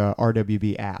the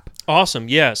RWB app? Awesome.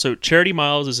 Yeah. So Charity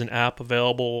Miles is an app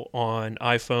available on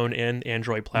iPhone and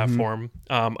Android platform.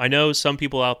 I know some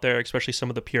people out there, especially some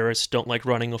of the purists, don't like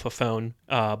running with a phone.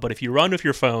 But if you run with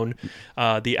your phone,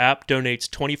 the app donates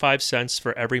 25 cents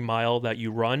for every mile that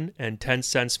you run and 10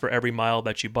 cents for every mile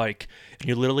that you bike. And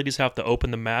you literally just have to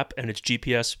open the map, and it's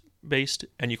GPS based,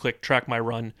 and you click track my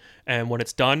run. And when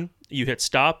it's done, you hit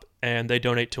stop and they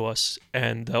donate to us.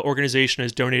 And the organization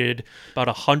has donated about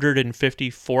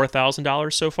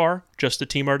 $154,000 so far, just to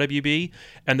Team RWB.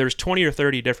 And there's 20 or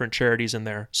 30 different charities in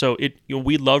there. So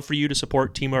we'd love for you to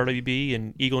support Team RWB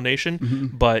and Eagle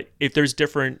Nation. But if there's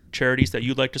different charities that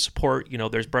you'd like to support,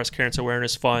 there's breast cancer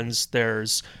awareness funds,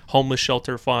 there's homeless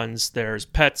shelter funds, there's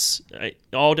pets,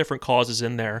 all different causes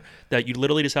in there that you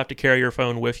literally just have to carry your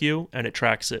phone with you and it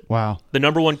tracks it. Wow. The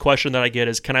number one question that I get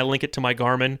is, can I link it to my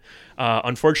Garmin?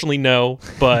 Unfortunately, no,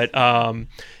 but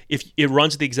if it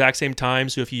runs at the exact same time,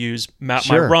 so if you use Map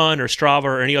My Run or Strava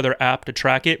or any other app to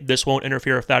track it, this won't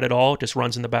interfere with that at all. It just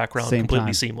runs in the background,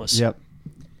 completely seamless. Yep.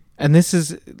 And this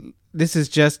is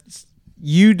just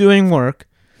you doing work,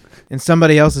 and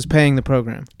somebody else is paying the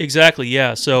program. Exactly,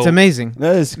 yeah. So it's amazing.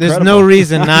 That is There's incredible. no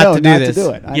reason not to do this.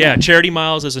 Yeah, Charity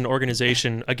Miles as an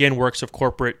organization, again, works with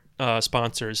corporate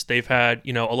sponsors. They've had,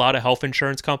 a lot of health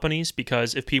insurance companies,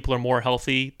 because if people are more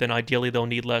healthy, then ideally they'll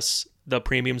need less. The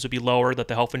premiums would be lower that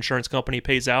the health insurance company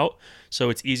pays out. So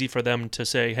it's easy for them to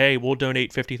say, hey, we'll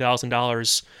donate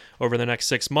 $50,000 over the next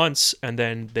 6 months, and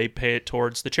then they pay it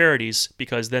towards the charities,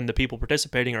 because then the people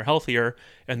participating are healthier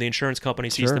and the insurance company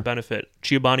sees the benefit.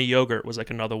 Chobani Yogurt was like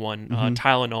another one,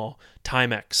 Tylenol,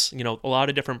 Timex, a lot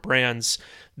of different brands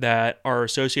that are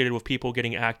associated with people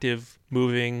getting active,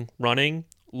 moving, running,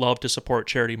 love to support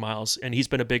Charity Miles. And he's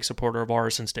been a big supporter of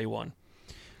ours since day one.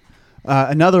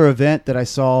 Another event that I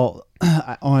saw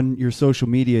on your social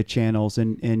media channels,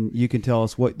 and you can tell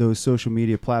us what those social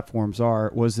media platforms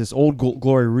are, was this Old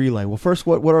Glory Relay. Well, first,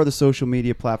 what are the social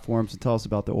media platforms, and tell us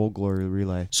about the Old Glory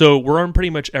Relay. So we're on pretty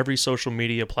much every social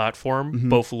media platform,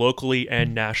 both locally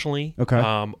and nationally. Okay.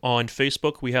 On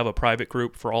Facebook, we have a private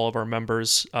group for all of our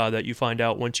members that you find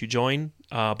out once you join.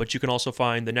 But you can also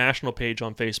find the national page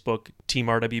on Facebook, Team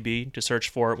RWB. Just search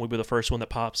for it. We'll be the first one that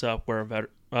pops up. We're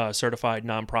a certified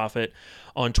nonprofit.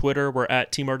 On Twitter, we're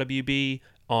at Team RWB.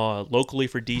 Locally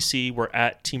for DC, we're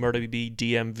at Team RWB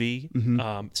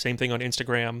DMV. Same thing on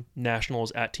Instagram. National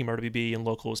is at Team RWB, and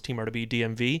local is Team RWB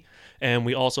DMV. And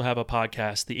we also have a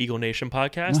podcast, the Eagle Nation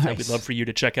podcast, that we'd love for you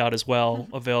to check out as well.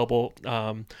 Available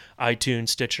iTunes,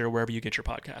 Stitcher, wherever you get your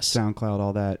podcasts. SoundCloud,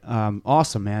 all that.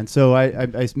 Awesome, man. So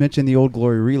I mentioned the Old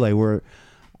Glory Relay, where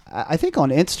I think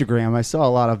on Instagram I saw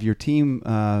a lot of your team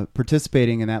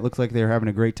participating, and that looks like they were having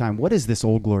a great time. What is this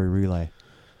Old Glory Relay?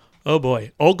 Oh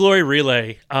boy, Old Glory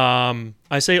Relay.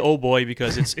 I say oh boy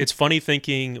because it's funny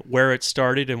thinking where it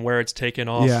started and where it's taken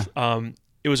off. Yeah.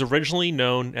 It was originally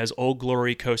known as Old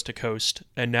Glory Coast to Coast,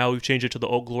 and now we've changed it to the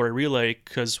Old Glory Relay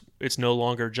because it's no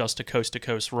longer just a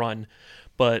coast-to-coast run.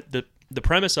 But the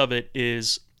premise of it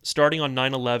is, starting on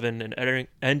 9/11 and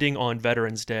ending on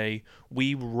Veterans Day,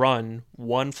 we run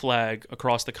one flag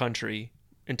across the country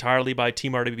entirely by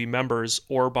Team RWB members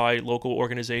or by local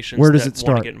organizations Where does that it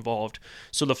start? want to get involved.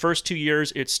 So the first 2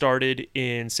 years, it started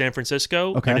in San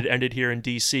Francisco, and it ended here in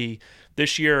DC.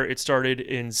 This year, it started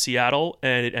in Seattle,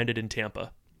 and it ended in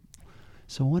Tampa.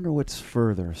 So I wonder what's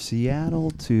further,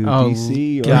 Seattle to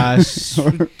DC? Gosh,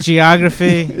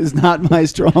 geography is not my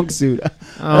strong suit.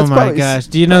 Oh my gosh.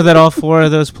 Do you know that all four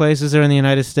of those places are in the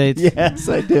United States? Yes,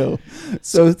 I do.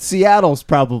 So Seattle's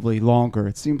probably longer.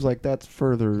 It seems like that's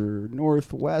further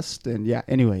northwest. And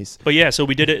anyways. But so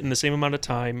we did it in the same amount of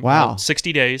time. Wow.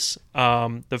 60 days.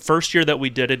 The first year that we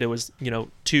did it, it was,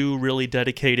 two really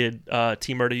dedicated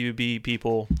Team RWB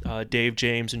people, Dave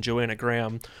James and Joanna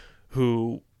Graham,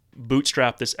 who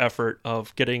bootstrap this effort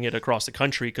of getting it across the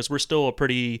country, because we're still a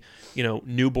pretty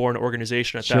newborn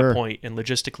organization at that point, and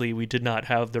logistically we did not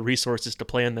have the resources to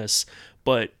plan this.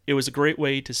 But it was a great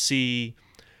way to see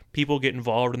people get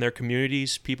involved in their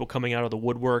communities, people coming out of the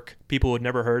woodwork, people who had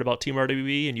never heard about Team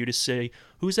RWB, and you just say,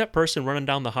 who's that person running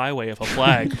down the highway with a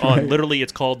flag on, literally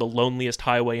it's called the loneliest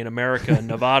highway in America, in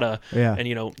Nevada, and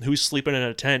who's sleeping in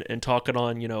a tent and talking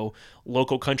on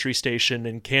local country station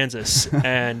in Kansas.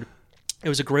 And It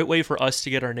was a great way for us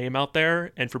to get our name out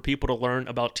there and for people to learn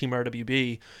about Team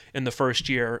RWB in the first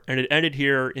year. And it ended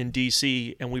here in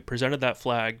D.C., and we presented that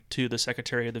flag to the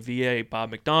Secretary of the VA, Bob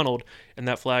McDonald, and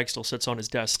that flag still sits on his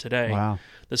desk today. Wow.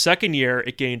 The second year,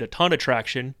 it gained a ton of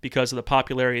traction because of the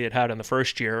popularity it had in the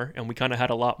first year, and we kind of had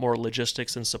a lot more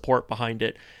logistics and support behind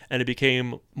it, and it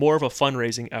became more of a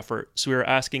fundraising effort. So we were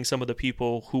asking some of the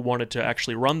people who wanted to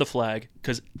actually run the flag,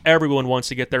 because everyone wants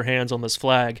to get their hands on this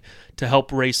flag, to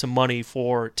help raise some money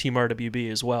for Team RWB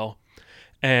as well.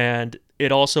 And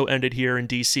it also ended here in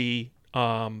DC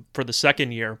for the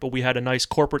second year, but we had a nice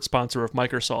corporate sponsor of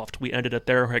Microsoft. We ended at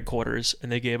their headquarters,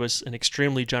 and they gave us an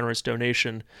extremely generous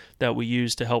donation that we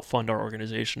used to help fund our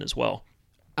organization as well.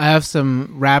 I have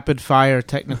some rapid fire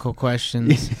technical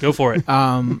questions. Go for it.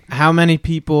 How many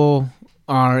people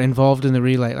are involved in the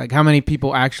relay? Like, how many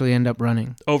people actually end up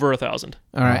running? Over 1,000.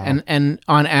 All right. Wow. And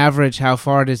on average, how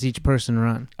far does each person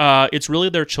run? It's really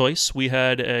their choice. We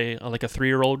had a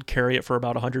 3-year-old carry it for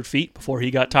about 100 feet before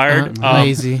he got tired.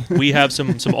 Lazy. We have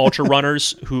some ultra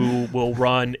runners who will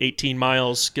run 18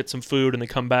 miles, get some food, and then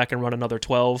come back and run another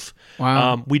 12.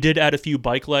 Wow. We did add a few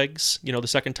bike legs, the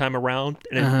second time around.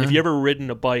 And if you ever ridden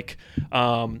a bike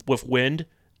with wind,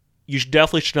 you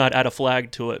definitely should not add a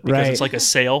flag to it because it's like a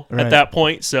sail at that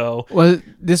point. So, well,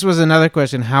 this was another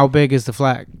question. How big is the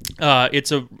flag?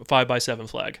 it's a 5x7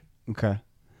 flag. Okay.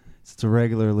 So it's a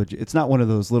regular it's not one of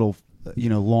those little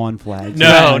lawn flags.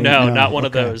 No, not one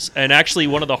of those. And actually,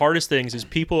 one of the hardest things is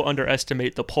people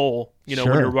underestimate the pole, when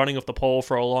you're running with the pole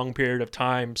for a long period of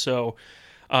time. So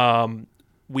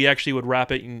we actually would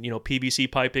wrap it in, PVC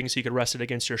piping so you could rest it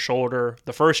against your shoulder.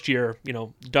 The first year,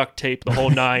 duct tape, the whole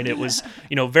nine. It was,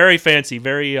 very fancy,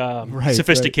 very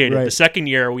sophisticated. Right. The second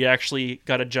year, we actually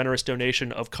got a generous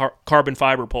donation of carbon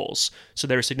fiber poles. So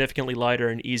they're significantly lighter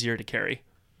and easier to carry.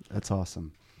 That's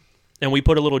awesome. And we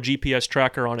put a little GPS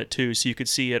tracker on it too, so you could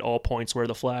see at all points where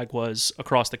the flag was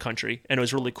across the country. And it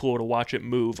was really cool to watch it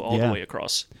move all the way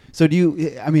across. So are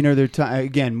there,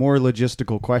 again, more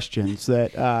logistical questions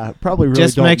that probably really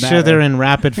just don't make matter. sure they're in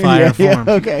rapid fire form.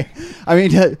 Yeah, okay. I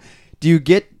mean, do you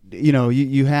get,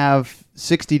 you have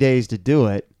 60 days to do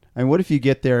it. I mean, what if you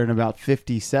get there in about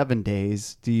 57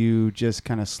 days? Do you just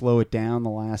kind of slow it down the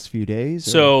last few days?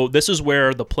 So this is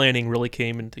where the planning really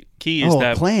came into key. Is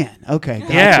that plan? Okay,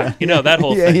 gotcha. Yeah, that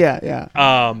whole thing.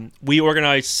 Yeah. We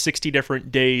organized 60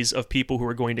 different days of people who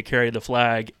were going to carry the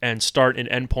flag and start and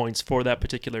end points for that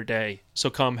particular day. So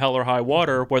come hell or high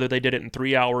water, whether they did it in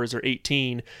 3 hours or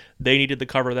 18, they needed to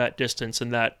cover that distance in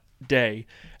that day.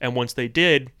 And once they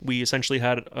did, we essentially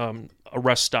had a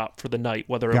rest stop for the night,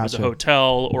 whether it was a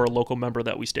hotel or a local member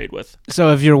that we stayed with.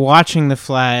 So if you're watching the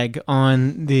flag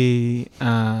on the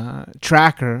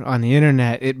tracker on the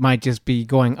internet, it might just be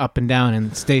going up and down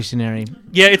and stationary.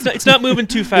 Yeah, it's not moving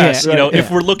too fast.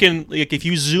 If we're looking, like if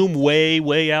you zoom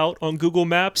way out on Google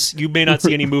Maps, you may not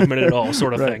see any movement at all,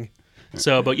 sort of thing.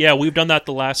 So, but yeah, we've done that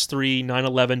the last 3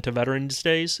 9/11 to Veterans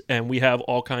Days, and we have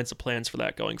all kinds of plans for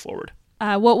that going forward.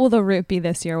 What will the route be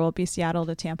this year? Will it be Seattle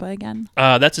to Tampa again?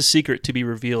 That's a secret to be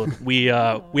revealed. We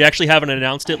actually haven't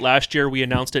announced it. Last year, we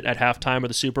announced it at halftime of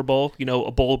the Super Bowl.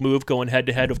 A bold move going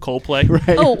head-to-head of Coldplay.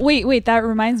 Right. Oh, wait. That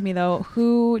reminds me, though.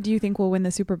 Who do you think will win the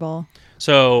Super Bowl?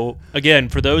 So, again,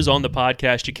 for those on the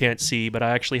podcast, you can't see, but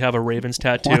I actually have a Ravens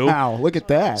tattoo. Wow, look at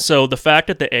that. So the fact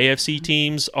that the AFC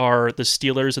teams are the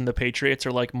Steelers and the Patriots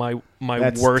are like my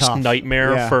That's worst tough.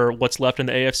 nightmare for what's left in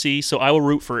the AFC. So I will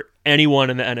root for anyone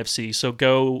in the NFC. So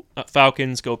go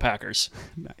Falcons, go Packers.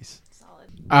 Nice.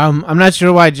 I'm not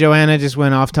sure why Joanna just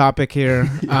went off topic here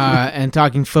and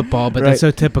talking football, but that's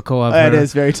so typical of her. That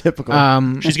is very typical.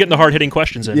 She's getting the hard-hitting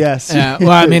questions in. Yes.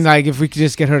 Well, I mean, like if we could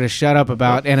just get her to shut up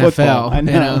about NFL, Football, I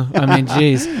know. I mean,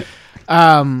 geez.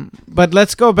 But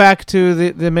let's go back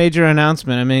to the major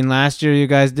announcement. I mean, last year you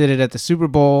guys did it at the Super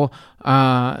Bowl.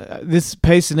 This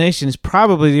Pace the Nation is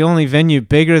probably the only venue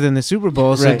bigger than the Super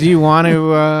Bowl. So do you want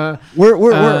to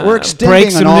we're extending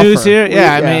break some an news offer. here?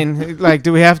 Yeah, I mean, like,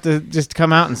 do we have to just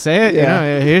come out and say it?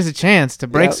 Yeah. Here's a chance to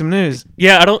break some news.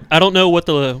 Yeah, I don't know what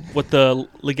the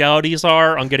legalities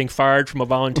are on getting fired from a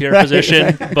volunteer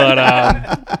position, but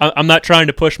I'm not trying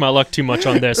to push my luck too much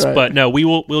on this. Right. But no,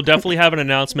 we'll definitely have an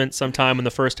announcement sometime in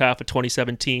the first half of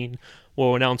 2017.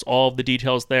 We'll announce all of the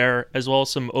details there, as well as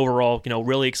some overall,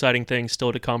 really exciting things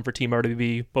still to come for Team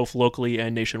RWB, both locally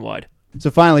and nationwide.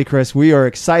 So finally, Chris, we are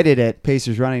excited at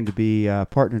Pacers Running to be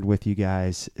partnered with you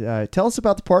guys. Tell us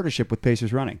about the partnership with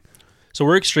Pacers Running. So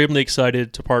we're extremely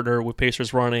excited to partner with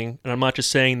Pacers Running, and I'm not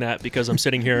just saying that because I'm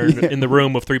sitting here in the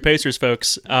room with 3 Pacers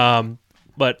folks,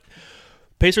 but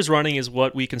Pacers Running is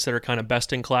what we consider kind of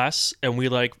best in class, and we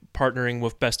like partnering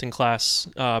with best in class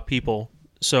people.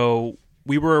 So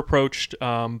we were approached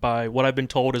by what I've been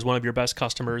told is one of your best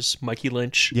customers, Mikey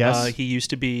Lynch. Yes. He used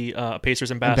to be a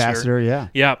Pacers ambassador. Yeah.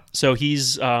 Yeah. So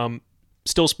he's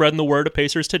still spreading the word of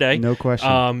Pacers today. No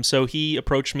question. So he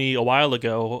approached me a while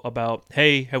ago about,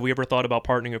 hey, have we ever thought about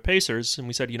partnering with Pacers? And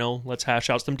we said, let's hash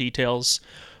out some details.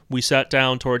 We sat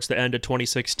down towards the end of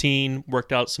 2016,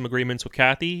 worked out some agreements with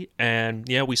Kathy, and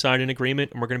we signed an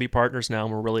agreement, and we're going to be partners now,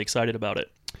 and we're really excited about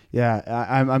it. Yeah,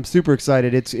 I'm super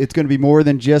excited. It's going to be more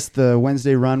than just the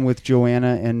Wednesday run with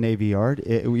Joanna and Navy Yard.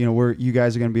 You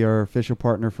guys are going to be our official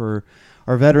partner for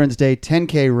our Veterans Day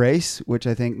 10K race, which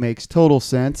I think makes total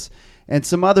sense, and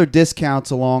some other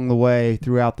discounts along the way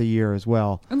throughout the year as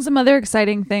well. And some other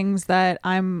exciting things that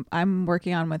I'm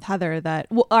working on with Heather that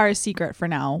are a secret for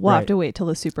now. We'll have to wait till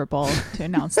the Super Bowl to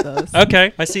announce those.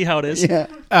 Okay, I see how it is.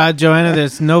 Yeah. Joanna,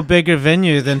 there's no bigger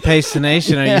venue than Pace the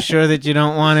Nation. Are you sure that you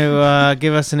don't want to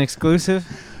give us an exclusive?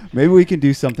 Maybe we can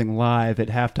do something live at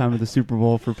halftime of the Super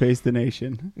Bowl for Pace the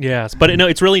Nation. Yes, but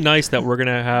it's really nice that we're going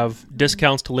to have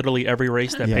discounts to literally every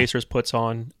race that Yeah. Pacers puts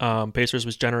on. Pacers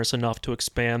was generous enough to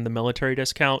expand the military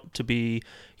discount to be,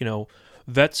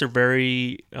 vets are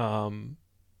very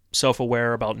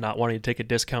self-aware about not wanting to take a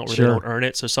discount where Sure. they don't earn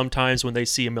it. So sometimes when they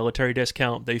see a military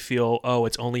discount, they feel, oh,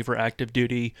 it's only for active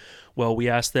duty. Well, we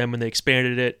asked them when they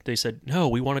expanded it, they said, no,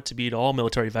 we want it to be to all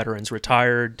military veterans,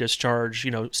 retired, discharged,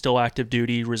 still active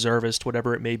duty, reservist,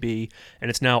 whatever it may be. And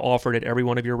it's now offered at every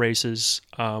one of your races.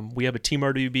 We have a Team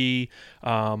RWB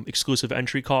exclusive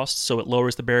entry cost, so it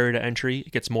lowers the barrier to entry.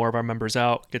 It gets more of our members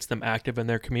out, gets them active in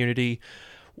their community.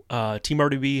 Team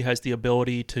RWB has the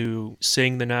ability to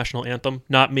sing the national anthem.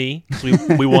 Not me,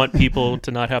 'cause we want people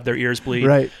to not have their ears bleed.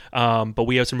 Right. But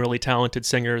we have some really talented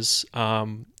singers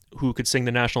who could sing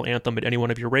the national anthem at any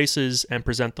one of your races and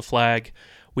present the flag.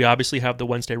 We obviously have the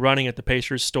Wednesday running at the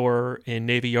Pacers store in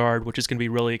Navy Yard, which is going to be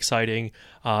really exciting.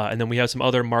 And then we have some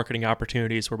other marketing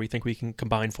opportunities where we think we can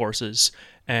combine forces.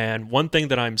 And one thing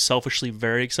that I'm selfishly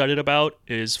very excited about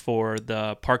is for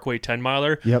the Parkway 10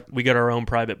 miler. Yep. We get our own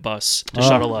private bus to Oh,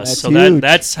 shuttle us. that's So huge.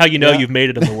 that's how you've made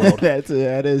it in the world.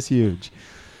 That is huge.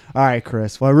 All right,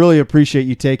 Chris. Well, I really appreciate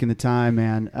you taking the time,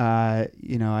 man.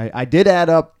 I did add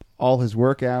up all his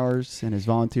work hours and his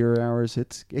volunteer hours.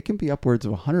 It can be upwards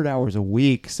of 100 hours a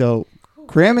week. So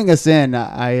cramming us in,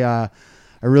 I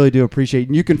really do appreciate it.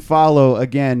 And you can follow,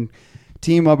 again,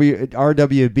 Team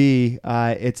RWB.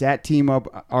 It's at Team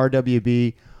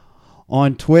RWB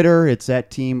on Twitter. It's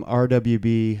at Team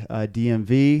RWB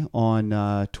DMV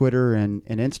on Twitter and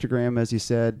Instagram, as you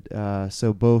said.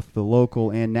 So both the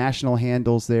local and national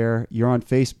handles there. You're on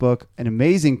Facebook. An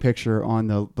amazing picture on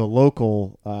the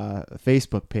local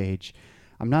Facebook page.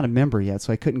 I'm not a member yet,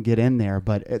 so I couldn't get in there.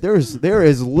 But there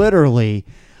is literally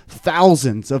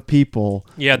thousands of people.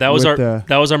 Yeah, that was with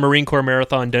our Marine Corps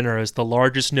Marathon dinner. Is the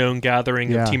largest known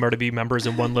gathering Yeah. of Team RWB members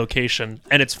in one location.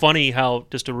 And it's funny how,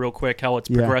 just a real quick, how it's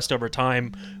Yeah. progressed over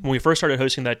time. When we first started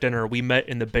hosting that dinner, we met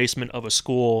in the basement of a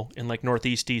school in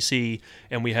Northeast DC,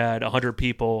 and we had 100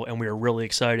 people, and we were really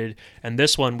excited. And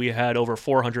this one, we had over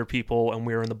 400 people, and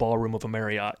we were in the ballroom of a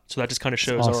Marriott. So that just kind of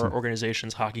shows awesome. our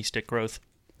organization's hockey stick growth.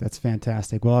 That's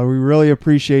fantastic. Well, we really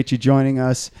appreciate you joining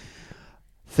us.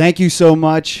 Thank you so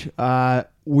much.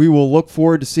 We will look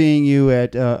forward to seeing you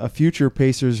at a future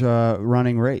Pacers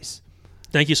running race.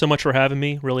 Thank you so much for having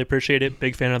me. Really appreciate it.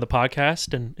 Big fan of the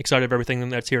podcast and excited of everything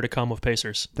that's here to come with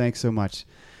Pacers. Thanks so much.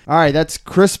 All right, that's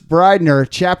Chris Breidner,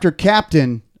 chapter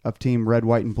captain of Team Red,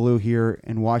 White, and Blue here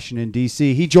in Washington,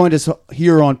 D.C. He joined us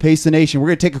here on Pace the Nation. We're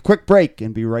going to take a quick break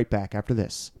and be right back after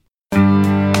this.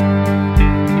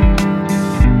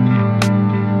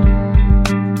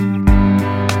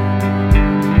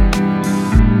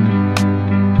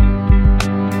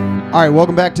 All right,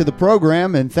 welcome back to the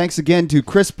program, and thanks again to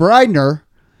Chris Breidner.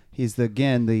 He's,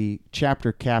 the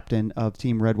chapter captain of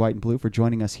Team Red, White, and Blue, for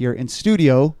joining us here in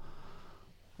studio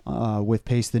with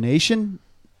Pace the Nation.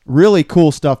 Really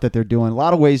cool stuff that they're doing. A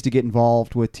lot of ways to get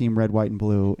involved with Team Red, White, and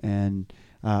Blue, and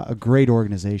a great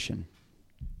organization.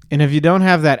 And if you don't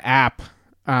have that app,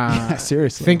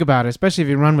 Seriously. think about it, especially if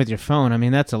you run with your phone. I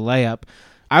mean, that's a layup.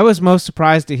 I was most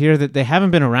surprised to hear that they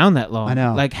haven't been around that long. I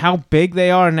know. Like how big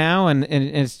they are now, and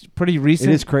it's pretty recent.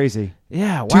 It is crazy.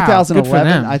 Yeah, wow. 2011, Good for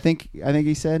them. I think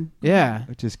he said. Yeah.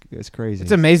 Which is it's crazy.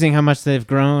 It's amazing how much they've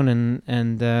grown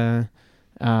and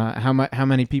how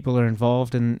many people are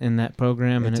involved in that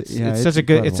program, and it's such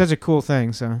incredible. a cool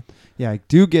thing. So Yeah,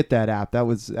 do get that app. That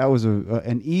was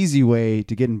an easy way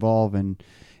to get involved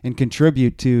and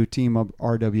contribute to Team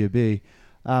RWB.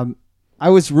 I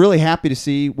was really happy to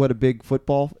see what a big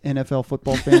NFL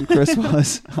football fan Chris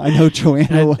was. I know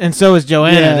Joanna. And so is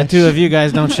Joanna. Yeah, the two of you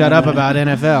guys don't shut up about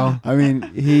NFL. I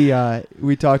mean,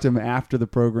 we talked to him after the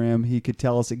program. He could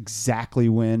tell us exactly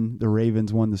when the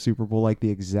Ravens won the Super Bowl, like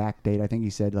the exact date. I think he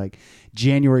said like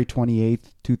January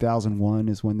 28th, 2001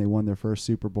 is when they won their first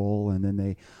Super Bowl. And then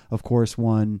they, of course,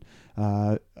 won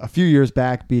a few years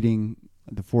back, beating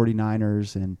the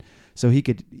 49ers. And so he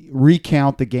could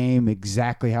recount the game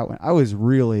exactly how it went. I was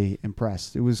really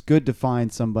impressed. It was good to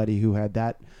find somebody who had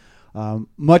that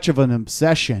much of an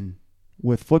obsession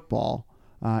with football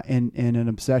and an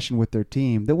obsession with their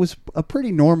team that was a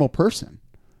pretty normal person.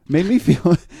 Made me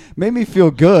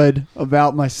feel good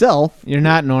about myself. You're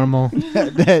not normal.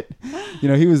 That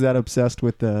he was that obsessed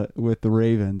with the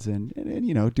Ravens and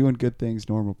doing good things,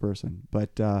 normal person.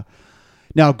 But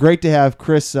now great to have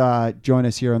Chris join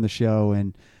us here on the show,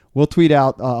 and we'll tweet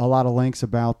out a lot of links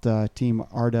about Team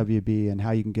RWB and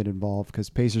how you can get involved, because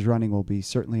Pacers Running will be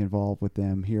certainly involved with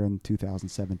them here in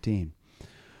 2017.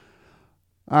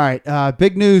 All right,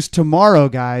 big news tomorrow,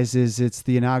 guys, is it's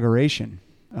the inauguration.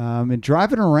 And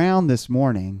driving around this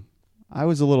morning, I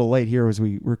was a little late here as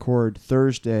we record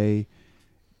Thursday,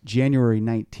 January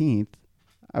 19th.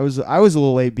 I was a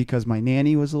little late because my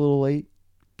nanny was a little late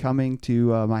coming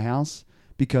to my house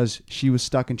because she was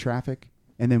stuck in traffic.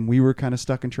 And then we were kind of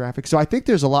stuck in traffic. So I think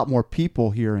there's a lot more people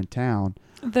here in town.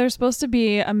 There's supposed to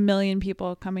be 1 million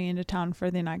people coming into town for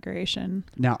the inauguration.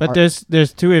 Now, but there's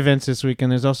two events this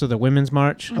weekend. There's also the Women's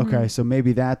March. Mm-hmm. Okay, so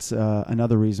maybe that's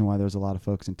another reason why there's a lot of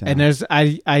folks in town.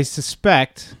 And I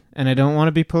suspect, and I don't want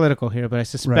to be political here, but I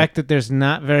suspect that there's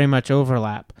not very much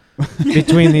overlap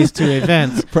between these two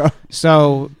events.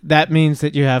 So that means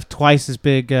that you have twice as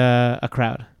big a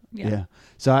crowd. Yeah.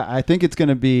 So I think it's going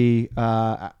to be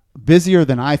busier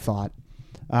than I thought.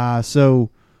 So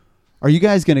are you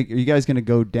guys gonna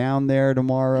go down there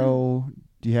tomorrow?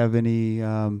 Do you have any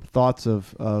thoughts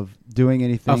of doing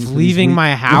anything? Of leaving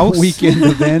my house? Weekend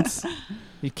events?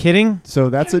 You kidding? So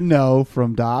that's a no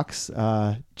from Docs.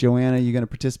 Joanna, you going to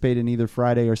participate in either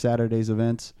Friday or Saturday's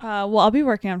events? Well, I'll be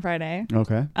working on Friday.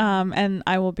 Okay. And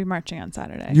I will be marching on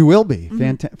Saturday. You will be.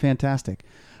 Fantastic.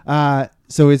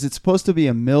 So is it supposed to be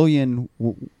 1 million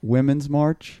women's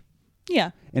march?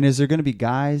 Yeah. And is there going to be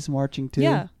guys marching too?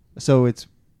 Yeah. So it's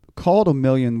called 1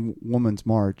 million women's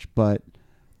march, but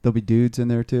there'll be dudes in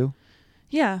there too?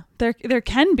 Yeah. There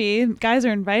can be. Guys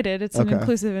are invited. It's an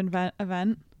inclusive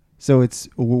event. So it's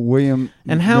William.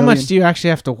 And how much do you actually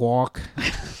have to walk?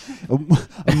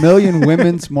 1 million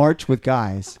women's march with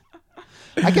guys.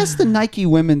 I guess the Nike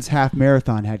women's half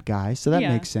marathon had guys, so that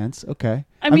makes sense. Okay.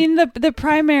 I mean, the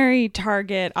primary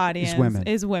target audience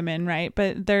is women, right?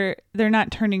 But they're not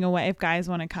turning away if guys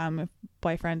want to come, if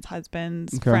boyfriends,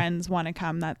 husbands, friends want to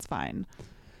come, that's fine.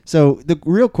 So the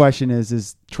real question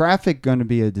is traffic going to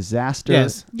be a disaster?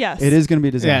 Yes. It is going to be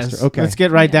a disaster. Yes. Okay. Let's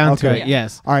get right down to it.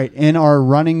 Yes. All right. In our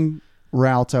running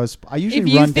routes, I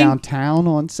usually run downtown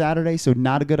on Saturday, so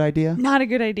not a good idea. Not a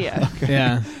good idea. Okay.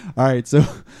 Yeah. All right.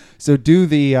 So do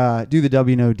the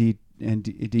WNOD and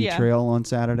D trail on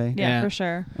Saturday. Yeah, for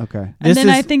sure. Okay. And then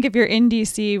I think if you're in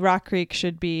DC, Rock Creek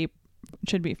should be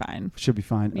fine. Should be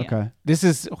fine. Yeah. Okay. This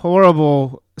is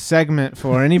horrible segment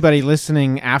for anybody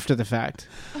listening after the fact,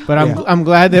 but I'm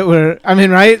glad that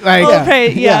right?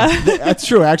 Like, that's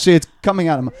true. Actually, it's coming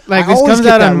out. Like this comes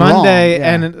out on Monday,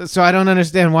 and so I don't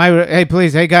understand why.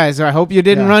 Hey guys, I hope you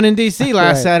didn't run in DC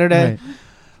last Saturday. Right.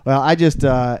 Well, I just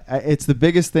it's the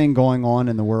biggest thing going on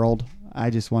in the world. I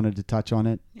just wanted to touch on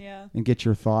it and get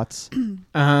your thoughts.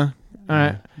 All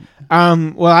right.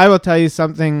 Well, I will tell you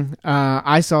something.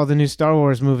 I saw the new Star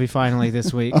Wars movie finally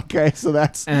this week. Okay, so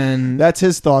that's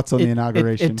his thoughts on the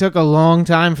inauguration. It took a long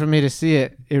time for me to see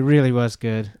it. It really was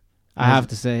good. I have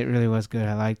to say, it really was good.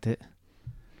 I liked it.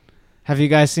 Have you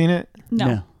guys seen it?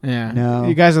 No. Yeah. No.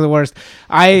 You guys are the worst.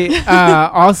 I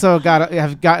also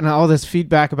have gotten all this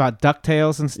feedback about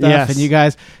DuckTales and stuff. Yes. And you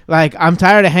guys, I'm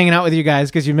tired of hanging out with you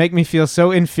guys because you make me feel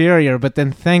so inferior. But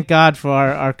then thank God for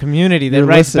our community that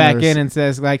writes back in and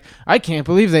says, I can't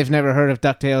believe they've never heard of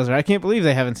DuckTales, or I can't believe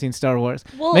they haven't seen Star Wars.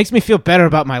 Well, makes me feel better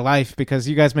about my life because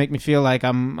you guys make me feel like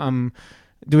I'm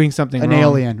doing something wrong. An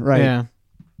alien, right. Yeah.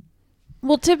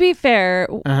 Well, to be fair,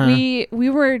 we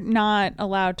were not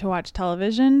allowed to watch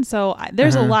television, so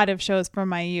there's a lot of shows from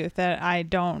my youth that I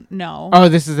don't know. Oh,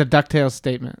 this is a DuckTales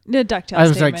statement. The DuckTales I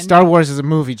was statement. like, Star Wars is a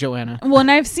movie, Joanna. Well, and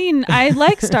I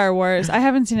like Star Wars. I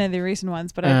haven't seen any of the recent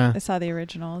ones, but I saw the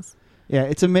originals. Yeah,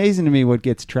 it's amazing to me what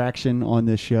gets traction on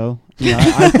this show.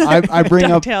 I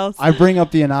bring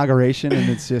up the inauguration, and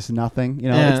it's just nothing.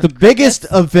 It's the biggest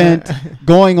event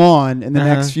going on in the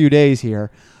next few days here.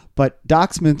 But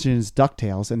Docs mentions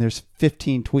DuckTales, and there's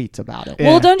 15 tweets about it. Yeah.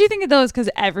 Well, don't you think of those because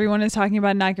everyone is talking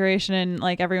about inauguration and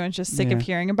like everyone's just sick of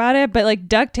hearing about it? But like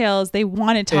DuckTales, they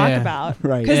want to talk about.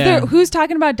 Right. Because who's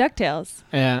talking about DuckTales?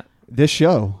 Yeah. This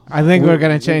show. I think we're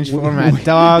going to change format.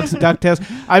 Dogs, DuckTales.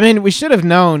 I mean, we should have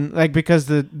known, like, because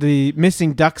the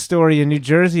missing duck story in New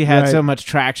Jersey had so much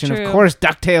traction. True. Of course,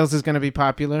 DuckTales is going to be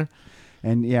popular.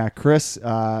 And yeah, Chris,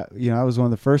 that was one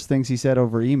of the first things he said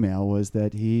over email was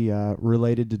that he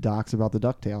related to Docs about the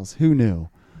DuckTales. Who knew?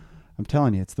 I'm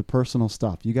telling you, it's the personal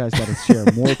stuff. You guys got to share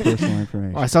more personal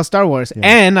information. Oh, I saw Star Wars,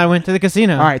 and I went to the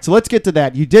casino. All right, so let's get to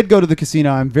that. You did go to the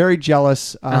casino. I'm very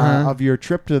jealous of your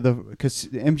trip to the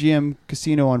MGM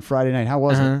casino on Friday night. How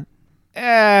was it?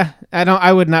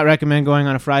 I would not recommend going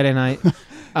on a Friday night.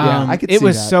 I could see it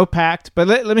was that. so packed. But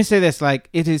let me say this, like,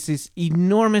 it is this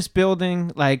enormous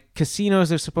building. Like, casinos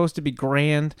are supposed to be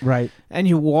grand. Right. And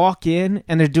you walk in,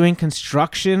 and they're doing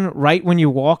construction right when you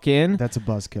walk in. That's a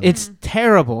buzzkill. It's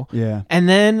terrible. Yeah. And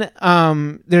then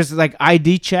there's, like,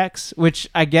 ID checks, which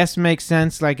I guess makes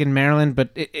sense, like, in Maryland. But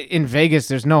in Vegas,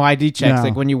 there's no ID checks,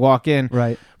 like, when you walk in.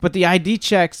 Right. But the ID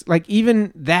checks, like,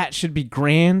 even that should be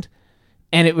grand.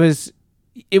 And it was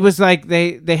like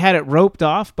they had it roped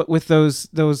off, but with those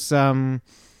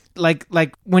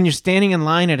like when you're standing in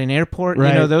line at an airport,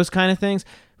 those kind of things,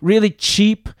 really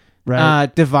cheap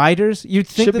dividers. You'd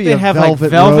think Should that be they'd a have velvet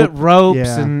like velvet rope. ropes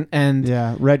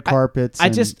and red carpets. I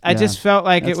just felt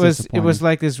like it was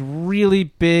like this really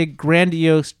big,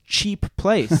 grandiose, cheap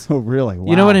place. Oh, really? Wow.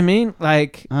 You know what I mean?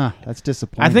 Like, that's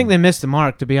disappointing. I think they missed the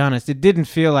mark, to be honest. It didn't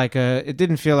feel like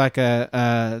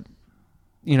a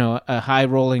high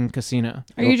rolling casino.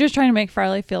 Are you just trying to make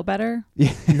Farley feel better?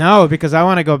 No, because I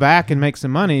want to go back and make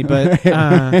some money. But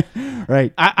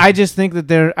right. I just think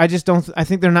that I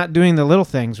think they're not doing the little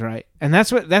things right. And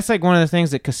that's like one of the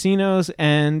things that casinos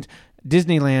and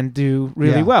Disneyland do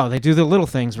really well. They do the little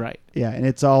things right. Yeah, and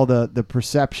it's all the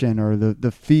perception or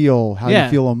the feel, how you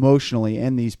feel emotionally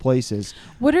in these places.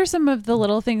 What are some of the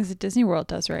little things that Disney World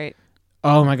does right?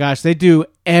 Oh my gosh, they do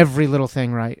every little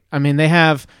thing right. I mean, they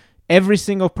have every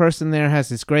single person there has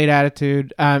this great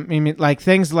attitude. I mean, like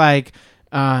things like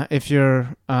if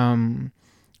you're one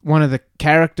of the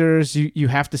characters, you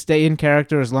have to stay in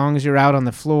character as long as you're out on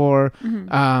the floor.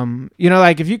 Mm-hmm.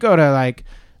 Like if you go to like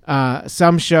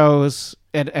some shows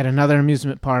at another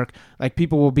amusement park, like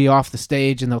people will be off the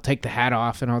stage and they'll take the hat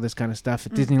off and all this kind of stuff.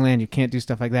 At Disneyland, you can't do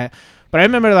stuff like that. But I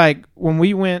remember like when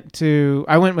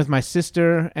I went with my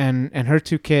sister and her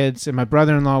two kids, and my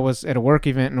brother-in-law was at a work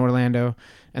event in Orlando.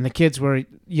 And the kids were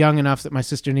young enough that my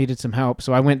sister needed some help.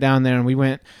 So I went down there and we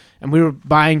were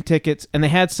buying tickets. And they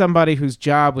had somebody whose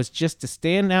job was just to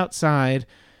stand outside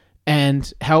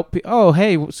and help. Oh,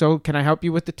 hey, so can I help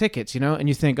you with the tickets? And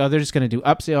you think, oh, they're just going to do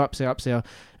upsell. And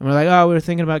we're like, oh, we were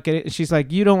thinking about getting it. She's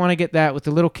like, you don't want to get that with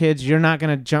the little kids. You're not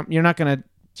going to jump. You're not going to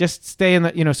just stay in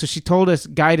the, so she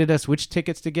guided us which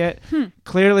tickets to get.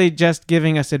 Clearly just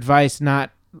giving us advice,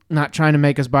 not trying to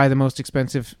make us buy the most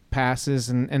expensive passes,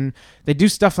 and they do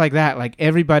stuff like that. Like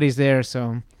everybody's there,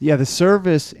 so yeah, the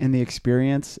service and the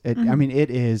experience. I mean,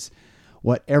 it is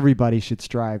what everybody should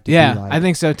strive to be like. I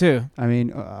think so too. I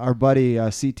mean, our buddy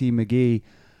C.T. McGee,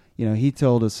 he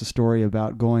told us a story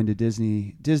about going to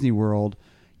Disney World.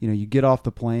 You get off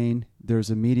the plane.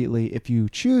 There's immediately, if you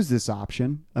choose this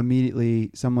option,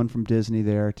 immediately someone from Disney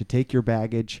there to take your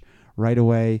baggage right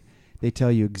away. They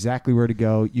tell you exactly where to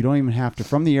go. You don't even have to,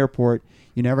 from the airport,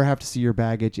 you never have to see your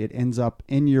baggage. It ends up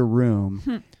in your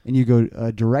room, and you go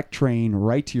a direct train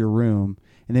right to your room.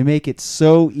 And they make it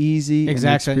so easy.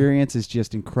 Exactly. And the experience is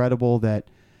just incredible that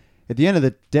at the end of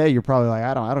the day, you're probably like,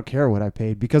 I don't care what I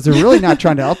paid, because they're really not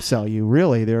trying to upsell you.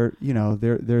 Really, they're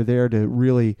there to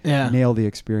really nail the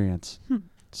experience.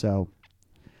 So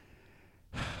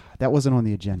that wasn't on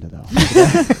the agenda though.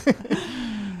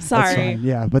 Sorry.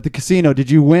 Yeah, but the casino,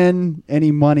 did you win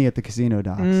any money at the casino,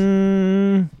 Docs?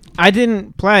 I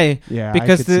didn't play because I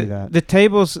could see that. The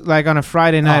tables like on a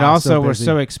Friday night were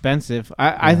so expensive.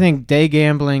 I think day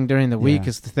gambling during the week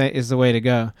is the way to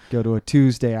go. Go to a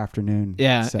Tuesday afternoon.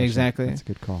 Yeah, session. exactly. That's a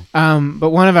good call. But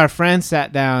one of our friends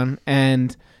sat down,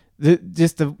 and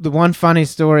the one funny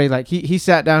story, like he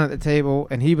sat down at the table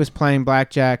and he was playing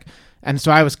blackjack. And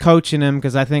so I was coaching him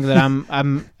because I think that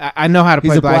I know how to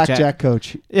play blackjack. He's a blackjack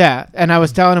coach. Yeah, and I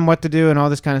was telling him what to do and all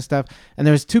this kind of stuff. And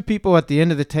there was two people at the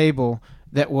end of the table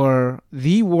that were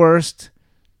the worst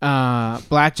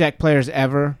blackjack players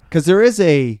ever. Because there is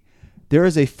a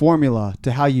formula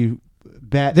to how you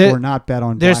bet or not bet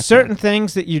on blackjack. There's certain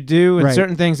things that you do and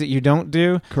certain things that you don't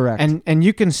do. Correct. And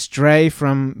you can stray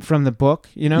from the book,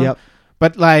 Yep.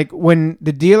 But like when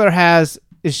the dealer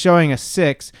is showing a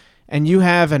 6. and you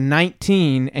have a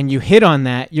 19 and you hit on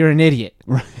that, you're an idiot.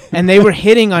 Right. And they were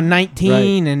hitting on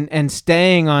 19 right. and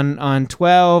staying on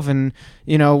 12 and,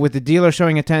 with the dealer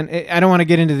showing a 10. I don't want to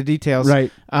get into the details. Right.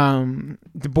 To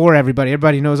bore everybody.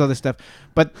 Everybody knows all this stuff.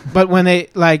 But when they,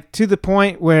 to the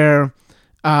point where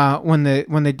when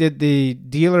they did the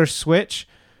dealer switch,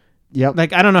 yep.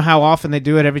 I don't know how often they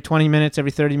do it, every 20 minutes,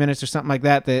 every 30 minutes or something like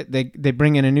that. They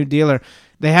bring in a new dealer.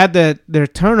 They had their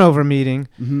turnover meeting,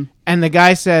 mm-hmm. and the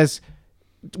guy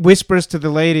whispers to the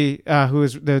lady who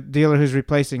is the dealer who's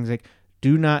replacing, he's like,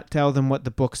 do not tell them what the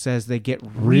book says. They get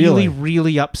really,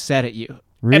 really upset at you.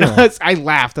 Really? And I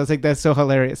laughed. I was like, that's so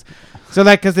hilarious. So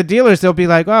because the dealers, they'll be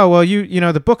like, oh, well,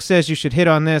 the book says you should hit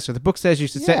on this, or the book says you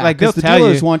should say, they'll the tell you.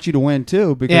 dealers want you to win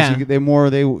too, because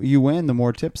you win, the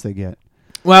more tips they get.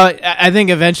 Well, I think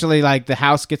eventually, the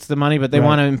house gets the money, but they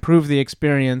want to improve the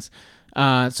experience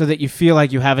so that you feel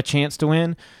like you have a chance to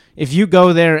win. If you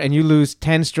go there and you lose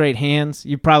 10 straight hands,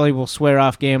 you probably will swear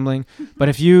off gambling. But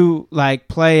if you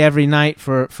play every night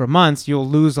for months, you'll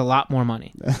lose a lot more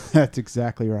money. That's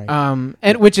exactly right.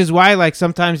 And which is why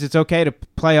sometimes it's okay to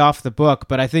play off the book,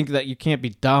 but I think that you can't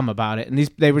be dumb about it. And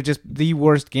they were just the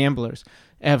worst gamblers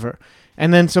ever.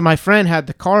 And then so my friend had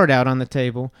the card out on the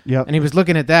table, yep. and he was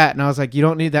looking at that, and I was like, you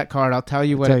don't need that card. I'll tell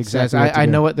you what it says. I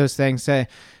know what those things say.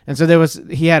 And so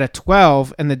he had a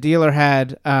 12, and the dealer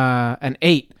had an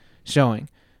 8 showing.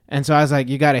 And so I was like,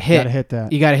 you got to hit. You got to hit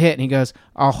that. You got to hit. And he goes,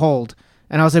 I'll hold.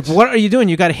 And I was like, what are you doing?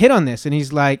 You got to hit on this. And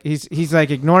he's like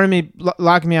ignoring me,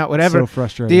 locking me out, whatever. So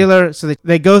frustrating. Dealer, so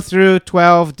they go through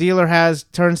 12. Dealer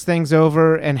turns things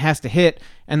over and has to hit.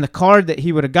 And the card that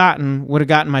he would have gotten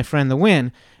my friend the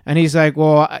win. And he's like,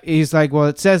 well,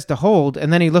 it says to hold.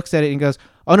 And then he looks at it and goes,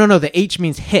 oh, no, the H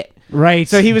means hit. Right.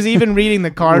 So he was even reading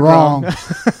the card wrong. All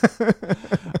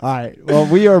right. Well,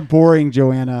 we are boring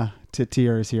Joanna to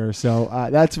tears here. So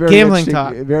that's very gambling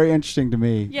interesting, talk. Very interesting to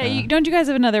me. Yeah. Don't you guys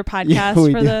have another podcast yeah,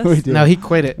 for this? We do. No, he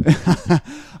quit it.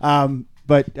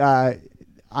 But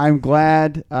I'm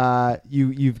glad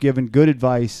you've given good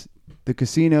advice. The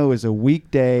casino is a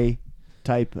weekday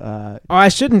type. I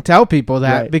shouldn't tell people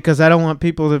that right. because I don't want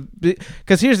people to.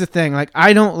 Because here's the thing: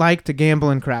 I don't like to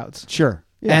gamble in crowds. Sure.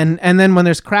 Yeah. And then when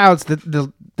there's crowds,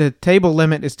 the table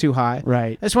limit is too high.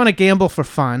 Right. I just want to gamble for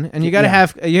fun, and you gotta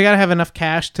have enough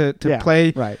cash to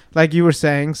play. Right. Like you were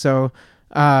saying. So,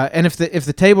 and if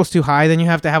the table's too high, then you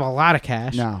have to have a lot of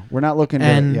cash. No, we're not looking.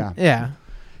 Yeah.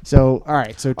 So all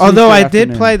right. So although I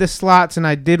did play the slots and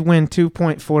I did win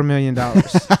 $2.4 million.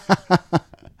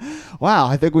 Wow,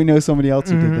 I think we know somebody else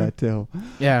who mm-hmm. did that too.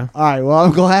 Yeah. All right. Well,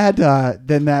 I'm glad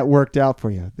then that worked out for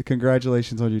you.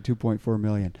 Congratulations on your $2.4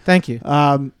 million. Thank you.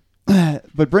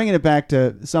 But bringing it back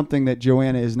to something that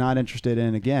Joanna is not interested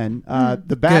in again,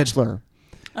 The Bachelor.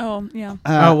 Oh yeah.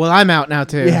 Well, I'm out now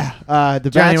too. Yeah. The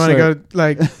Johnny, Bachelor. you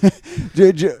want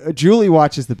to go Julie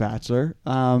watches The Bachelor,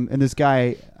 and this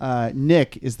guy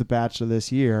Nick is The Bachelor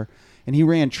this year, and he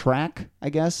ran track, I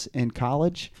guess, in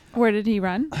college. Where did he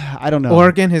run? I don't know.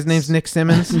 Oregon. His name's Nick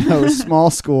Simmons. No, small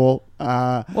school.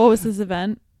 What was his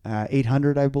event?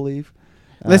 800, I believe.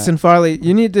 Listen, Farley,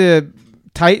 you need to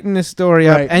tighten this story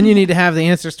up, and you need to have the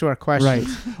answers to our questions.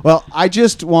 Right. Well, I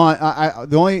just want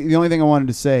the only thing I wanted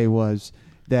to say was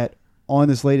that on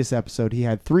this latest episode, he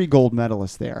had 3 gold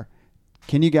medalists there.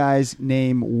 Can you guys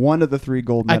name one of the 3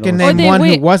 gold medalists? I can name one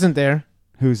who wasn't there.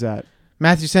 Who's that?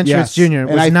 Matthew Centrowitz Jr.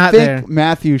 was and I not think there.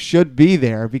 Matthew should be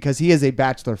there because he is a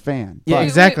Bachelor fan. Yeah,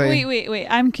 exactly. Wait.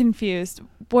 I'm confused.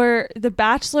 Where The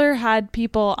Bachelor had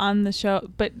people on the show,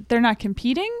 but they're not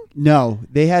competing? No,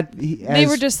 they had. They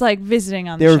were just visiting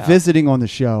on the show. show. They were visiting on the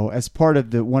show as part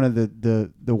of one of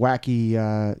the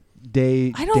wacky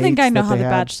day. I don't think I know how The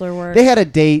Bachelor works. They had a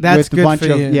date with a bunch of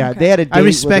Okay. They had a date. I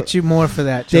respect you more for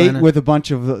that, Joanna. Date with a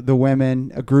bunch of the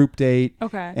women, a group date.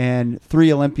 Okay. And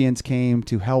 3 Olympians came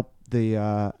to help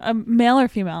the male or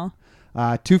female?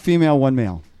 2 female, 1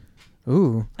 male.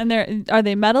 Ooh. And are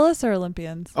they medalists or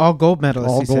Olympians? All gold medalists.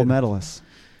 All gold medalists.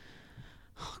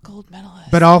 Gold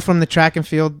medalists. But all from the track and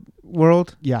field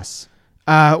world? Yes.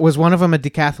 Was one of them a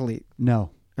decathlete? No.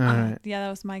 All right. Yeah, that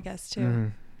was my guess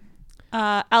too.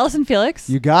 Mm. Allison Felix.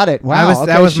 You got it. Wow.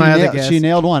 That was my other guess. She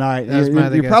nailed one. All right.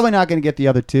 You're guess. probably not going to get the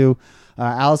other 2.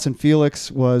 Allison Felix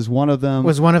was one of them.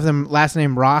 Was one of them last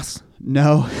name Ross?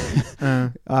 No.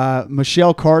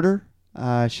 Michelle Carter.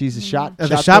 She's a shot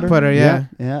putter. Yeah.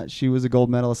 Yeah. She was a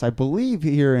gold medalist, I believe,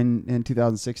 here in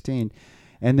 2016.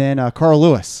 And then Carl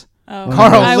Lewis. Oh,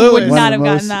 Carl I Lewis. would not have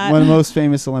gotten that. One of the most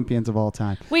famous Olympians of all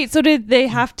time. Wait, so did they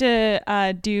have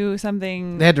to do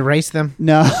something? They had to race them?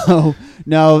 No.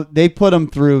 They put them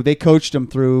through. They coached them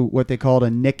through what they called a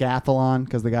Nick-athlon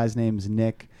because the guy's name is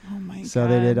Nick. Oh my god! So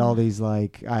they did all these I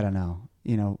don't know.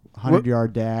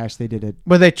 100-yard dash. They did it.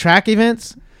 Were they track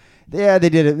events? Yeah, they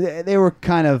did it. They were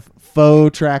kind of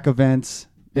faux track events.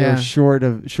 They were short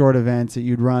events that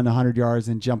you'd run 100 yards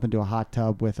and jump into a hot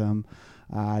tub with them.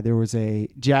 There was a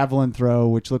javelin throw,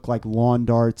 which looked like lawn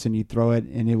darts, and you'd throw it,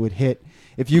 and it would hit.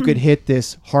 If you could hit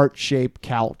this heart-shaped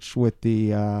couch with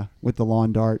the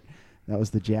lawn dart, that was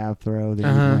the jab throw that you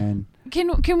ran.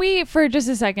 Can we, for just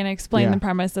a second, explain the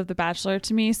premise of The Bachelor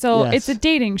to me? So it's a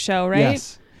dating show, right?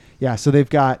 Yes. Yeah, so they've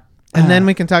got... And then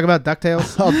we can talk about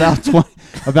DuckTales.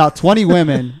 about 20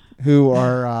 women who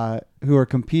are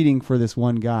competing for this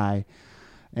one guy,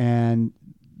 and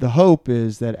the hope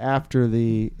is that after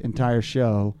the entire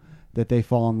show that they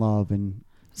fall in love. And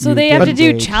so they have to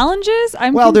do challenges.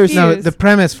 I'm confused. No, the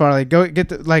premise, Farley. Go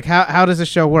get how does the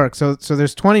show work? So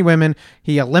there's 20 women.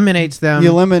 He eliminates them. He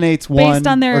eliminates one based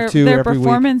on their or two every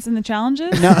performance week. in the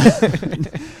challenges. No,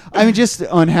 I mean just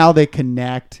on how they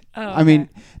connect. Oh, okay. I mean.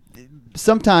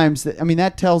 Sometimes,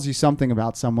 that tells you something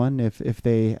about someone. If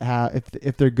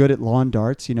they're good at lawn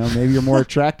darts, maybe you're more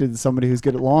attracted to somebody who's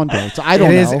good at lawn darts. I don't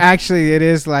know. It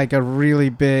is like a really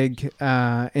big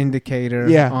indicator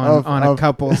on a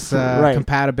couple's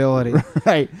compatibility.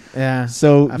 Right. Yeah.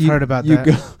 So I've heard about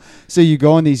that. So you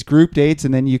go on these group dates,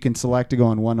 and then you can select to go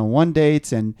on one-on-one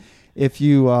dates. And if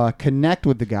you connect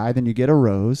with the guy, then you get a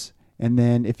rose. And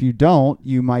then if you don't,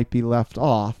 you might be left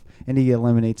off. And he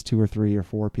eliminates 2 or 3 or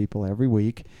 4 people every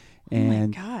week.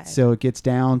 And so it gets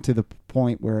down to the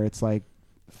point where it's like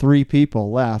 3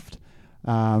 people left.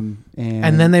 And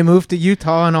then they move to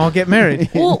Utah and all get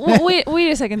married. Well, wait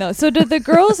a second, though. So did the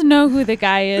girls know who the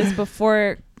guy is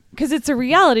before? Because it's a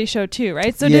reality show, too,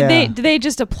 right? So did they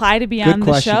just apply to be on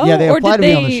the show? Yeah, they apply to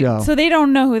be on the show. So they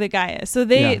don't know who the guy is. So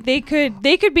they could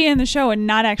be in the show and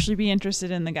not actually be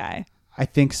interested in the guy. I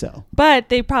think so. But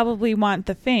they probably want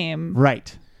the fame.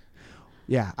 Right.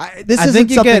 Yeah, this isn't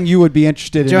something you would be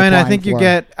interested in. Joanna, I think you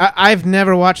get... I've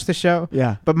never watched the show.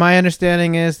 Yeah. But my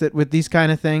understanding is that with these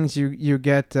kind of things, you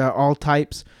get all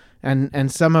types.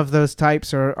 And some of those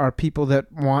types are people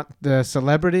that want the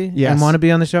celebrity and want to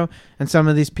be on the show. And some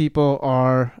of these people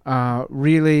are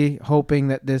really hoping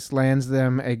that this lands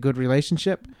them a good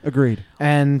relationship. Agreed.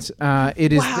 And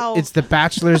it's the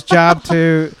Bachelor's job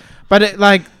to... But it,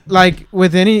 like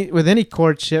with any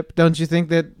courtship, don't you think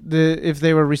that if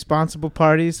they were responsible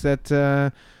parties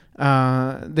that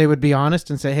they would be honest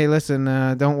and say, hey, listen,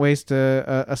 don't waste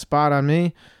a spot on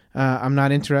me. I'm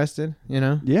not interested.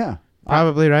 Yeah,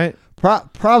 probably right.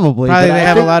 Probably they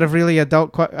have a lot of really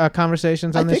adult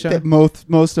conversations on the show. I think that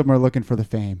most of them are looking for the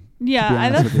fame. Yeah,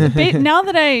 now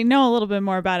that I know a little bit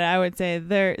more about it, I would say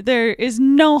there is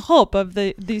no hope of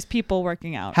these people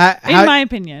working out, in my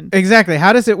opinion. Exactly.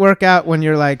 How does it work out when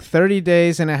you're like 30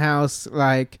 days in a house,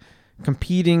 like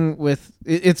competing with?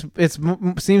 It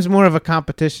seems more of a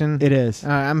competition. It is.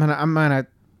 I'm gonna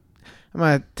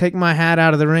take my hat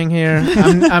out of the ring here.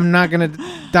 I'm not gonna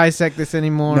dissect this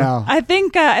anymore. No. I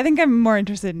think I'm more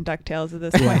interested in DuckTales at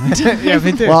this point. Yeah,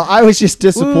 me too. Well, I was just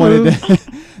disappointed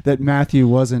that Matthew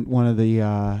wasn't one of the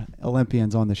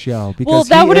Olympians on the show because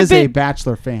he is a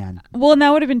Bachelor fan. Well, and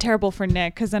that would have been terrible for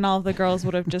Nick because then all of the girls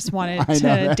would have just wanted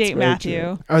to date Matthew.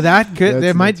 True. Oh, that could.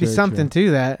 There might be something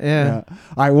to that. Yeah. All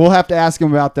right, we'll have to ask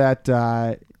him about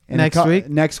that.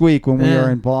 Next week when we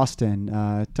are in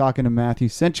Boston, talking to Matthew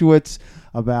Senchowitz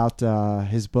about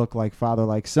his book Like Father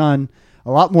Like Son.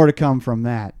 A lot more to come from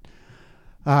that.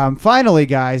 Finally,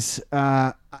 guys,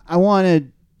 I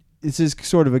wanted. This is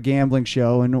sort of a gambling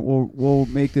show, and we'll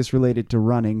make this related to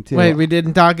running too. Wait, we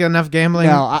didn't talk enough gambling?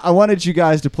 No, I wanted you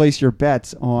guys to place your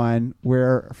bets on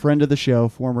where a friend of the show,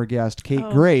 former guest Kate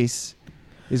Grace,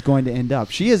 is going to end up.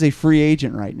 She is a free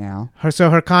agent right now.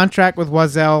 Her contract with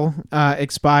Oiselle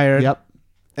expired. Yep.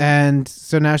 And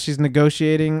so now she's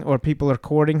negotiating, or people are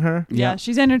courting her. Yeah,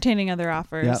 she's entertaining other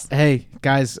offers. Yep. Hey,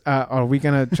 guys, are we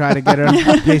going to try to get her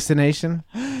a Pace the Nation?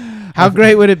 How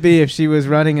great would it be if she was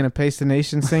running in a Pace the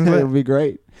Nation singlet? It would be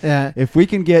great. Yeah. If we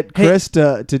can get Chris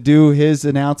to do his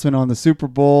announcement on the Super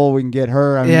Bowl, we can get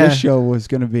her. I mean, this show was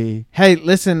going to be... Hey,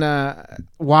 listen,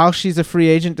 while she's a free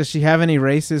agent, does she have any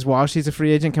races while she's a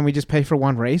free agent? Can we just pay for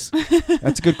one race?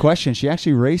 That's a good question. She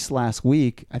actually raced last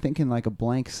week, I think in like a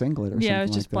blank singlet or something. Yeah, it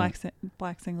was just like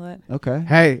black singlet. Okay.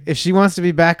 Hey, if she wants to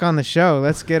be back on the show,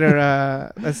 let's get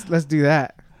her. Let's do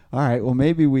that. All right. Well,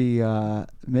 maybe we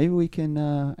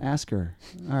can ask her.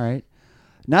 All right.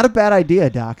 Not a bad idea,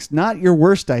 Docs. Not your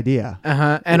worst idea.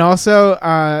 And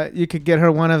also, you could get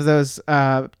her one of those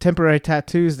temporary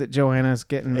tattoos that Joanna's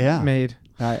getting made.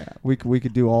 We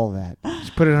could do all of that.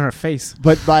 Just put it on her face.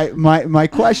 But my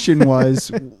question was,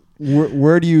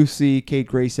 where do you see Kate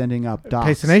Grace ending up, Docs?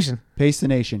 Pace the Nation. Pace the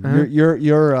Nation.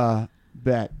 Your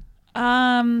bet.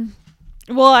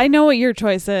 Well, I know what your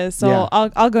choice is, so Yeah.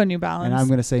 I'll go New Balance. And I'm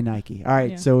going to say Nike. All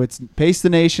right, Yeah. so it's Pace the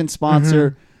Nation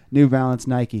sponsor, New Balance,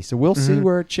 Nike. So we'll see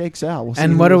where it shakes out. We'll see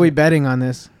And what are we betting on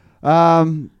this? I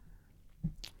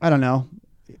don't know.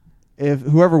 If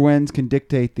whoever wins can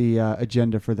dictate the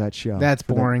agenda for that show. That's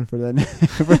boring. For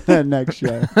that next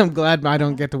show. I'm glad I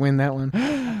don't get to win that one.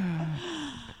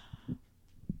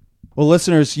 Well,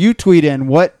 listeners, you tweet in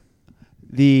what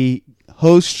the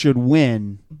host should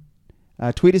win.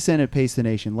 Tweet us in at Pace the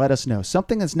Nation. Let us know.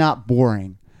 Something that's not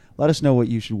boring. Let us know what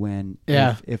you should win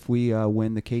if we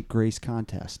win the Kate Grace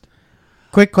contest.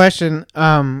 Quick question,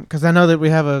 because I know that we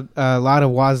have a lot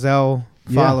of Wazelle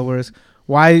followers.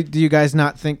 Why do you guys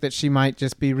not think that she might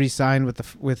just be re-signed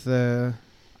with Wazelle?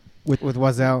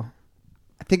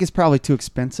 I think it's probably too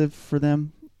expensive for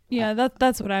them. Yeah,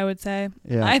 that's what I would say.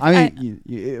 Yeah, I mean,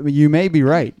 you may be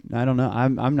right. I don't know.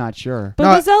 I'm not sure. But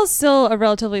Wazelle's still a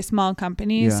relatively small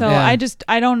company, so Yeah.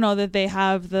 I don't know that they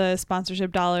have the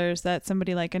sponsorship dollars that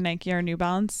somebody like a Nike or New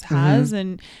Balance has,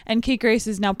 and Kate Grace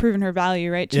has now proven her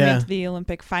value, right? She made it to the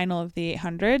Olympic final of the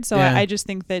 800, so I just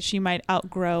think that she might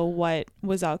outgrow what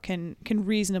Wazelle can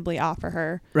reasonably offer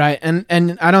her. Right, and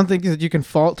I don't think that you can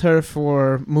fault her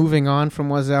for moving on from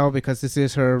Wazelle because this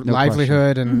is her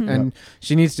livelihood, and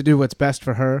she needs to do what's best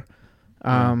for her.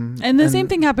 And the same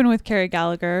thing happened with Carrie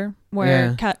Gallagher,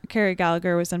 where Carrie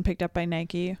Gallagher was then picked up by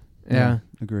Nike. Yeah.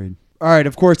 Agreed. All right.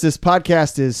 Of course, this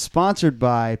podcast is sponsored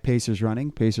by Pacers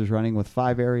Running. Pacers Running with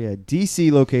 5 area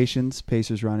DC locations.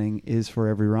 Pacers Running is for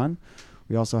every run.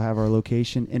 We also have our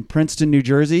location in Princeton, New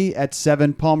Jersey at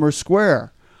 7 Palmer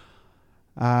Square.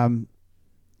 You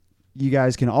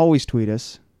guys can always tweet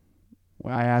us.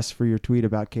 I asked for your tweet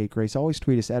about Kate Grace. Always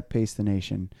tweet us at Pace the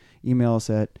Nation. Email us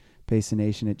at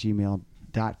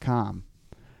pacethenation@gmail.com.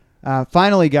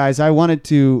 Finally, guys, I wanted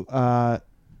to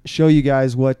show you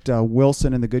guys what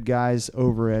Wilson and the good guys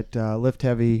over at Lift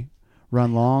Heavy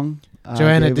Run Long.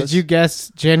 Joanna, did you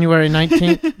guess January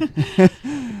 19th?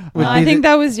 I think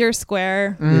that was your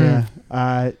square. Yeah.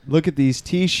 Look at these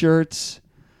T-shirts.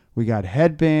 We got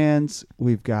headbands.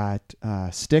 We've got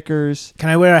stickers. Can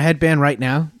I wear a headband right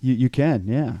now? You can,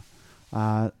 yeah.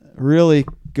 Really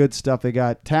good stuff. They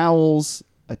got towels,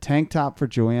 a tank top for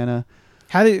Joanna.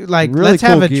 How do you, really let's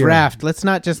have a draft. Let's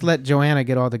not just let Joanna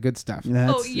get all the good stuff.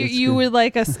 You would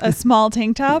like a small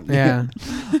tank top? Yeah.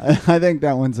 I think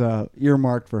that one's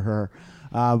earmarked for her.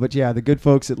 But yeah, the good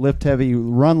folks at Lift Heavy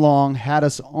Run Long had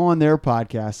us on their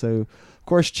podcast. So, of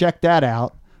course, check that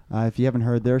out. If you haven't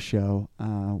heard their show,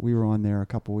 we were on there a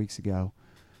couple weeks ago.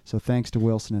 So thanks to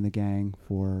Wilson and the gang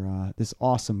for this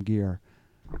awesome gear.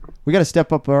 We got to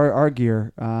step up our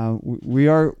gear. We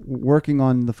are working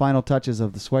on the final touches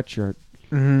of the sweatshirt.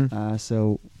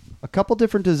 So a couple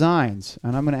different designs,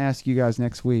 and I'm going to ask you guys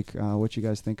next week what you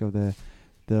guys think of the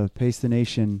Pace the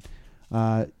Nation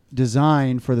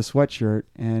design for the sweatshirt,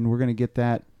 and we're going to get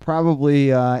that probably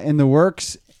in the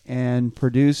works and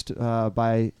produced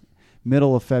by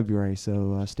middle of February.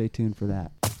 So stay tuned for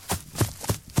that.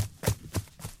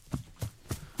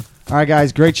 All right,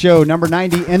 guys, great show. Number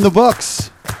 90 in the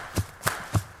books.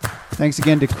 Thanks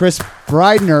again to Chris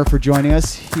Breidner for joining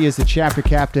us. He is the chapter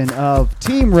captain of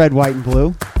Team Red, White, and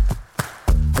Blue.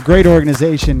 A great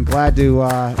organization. Glad to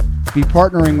be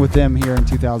partnering with them here in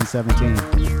 2017.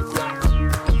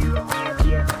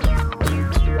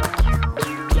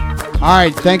 All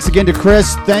right, thanks again to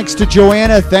Chris. Thanks to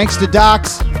Joanna. Thanks to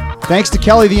Docs. Thanks to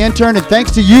Kelly, the intern. And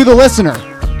thanks to you, the listener.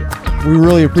 We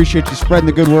really appreciate you spreading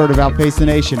the good word about Pace the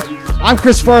Nation. I'm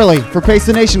Chris Farley for Pace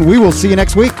the Nation. We will see you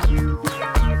next week.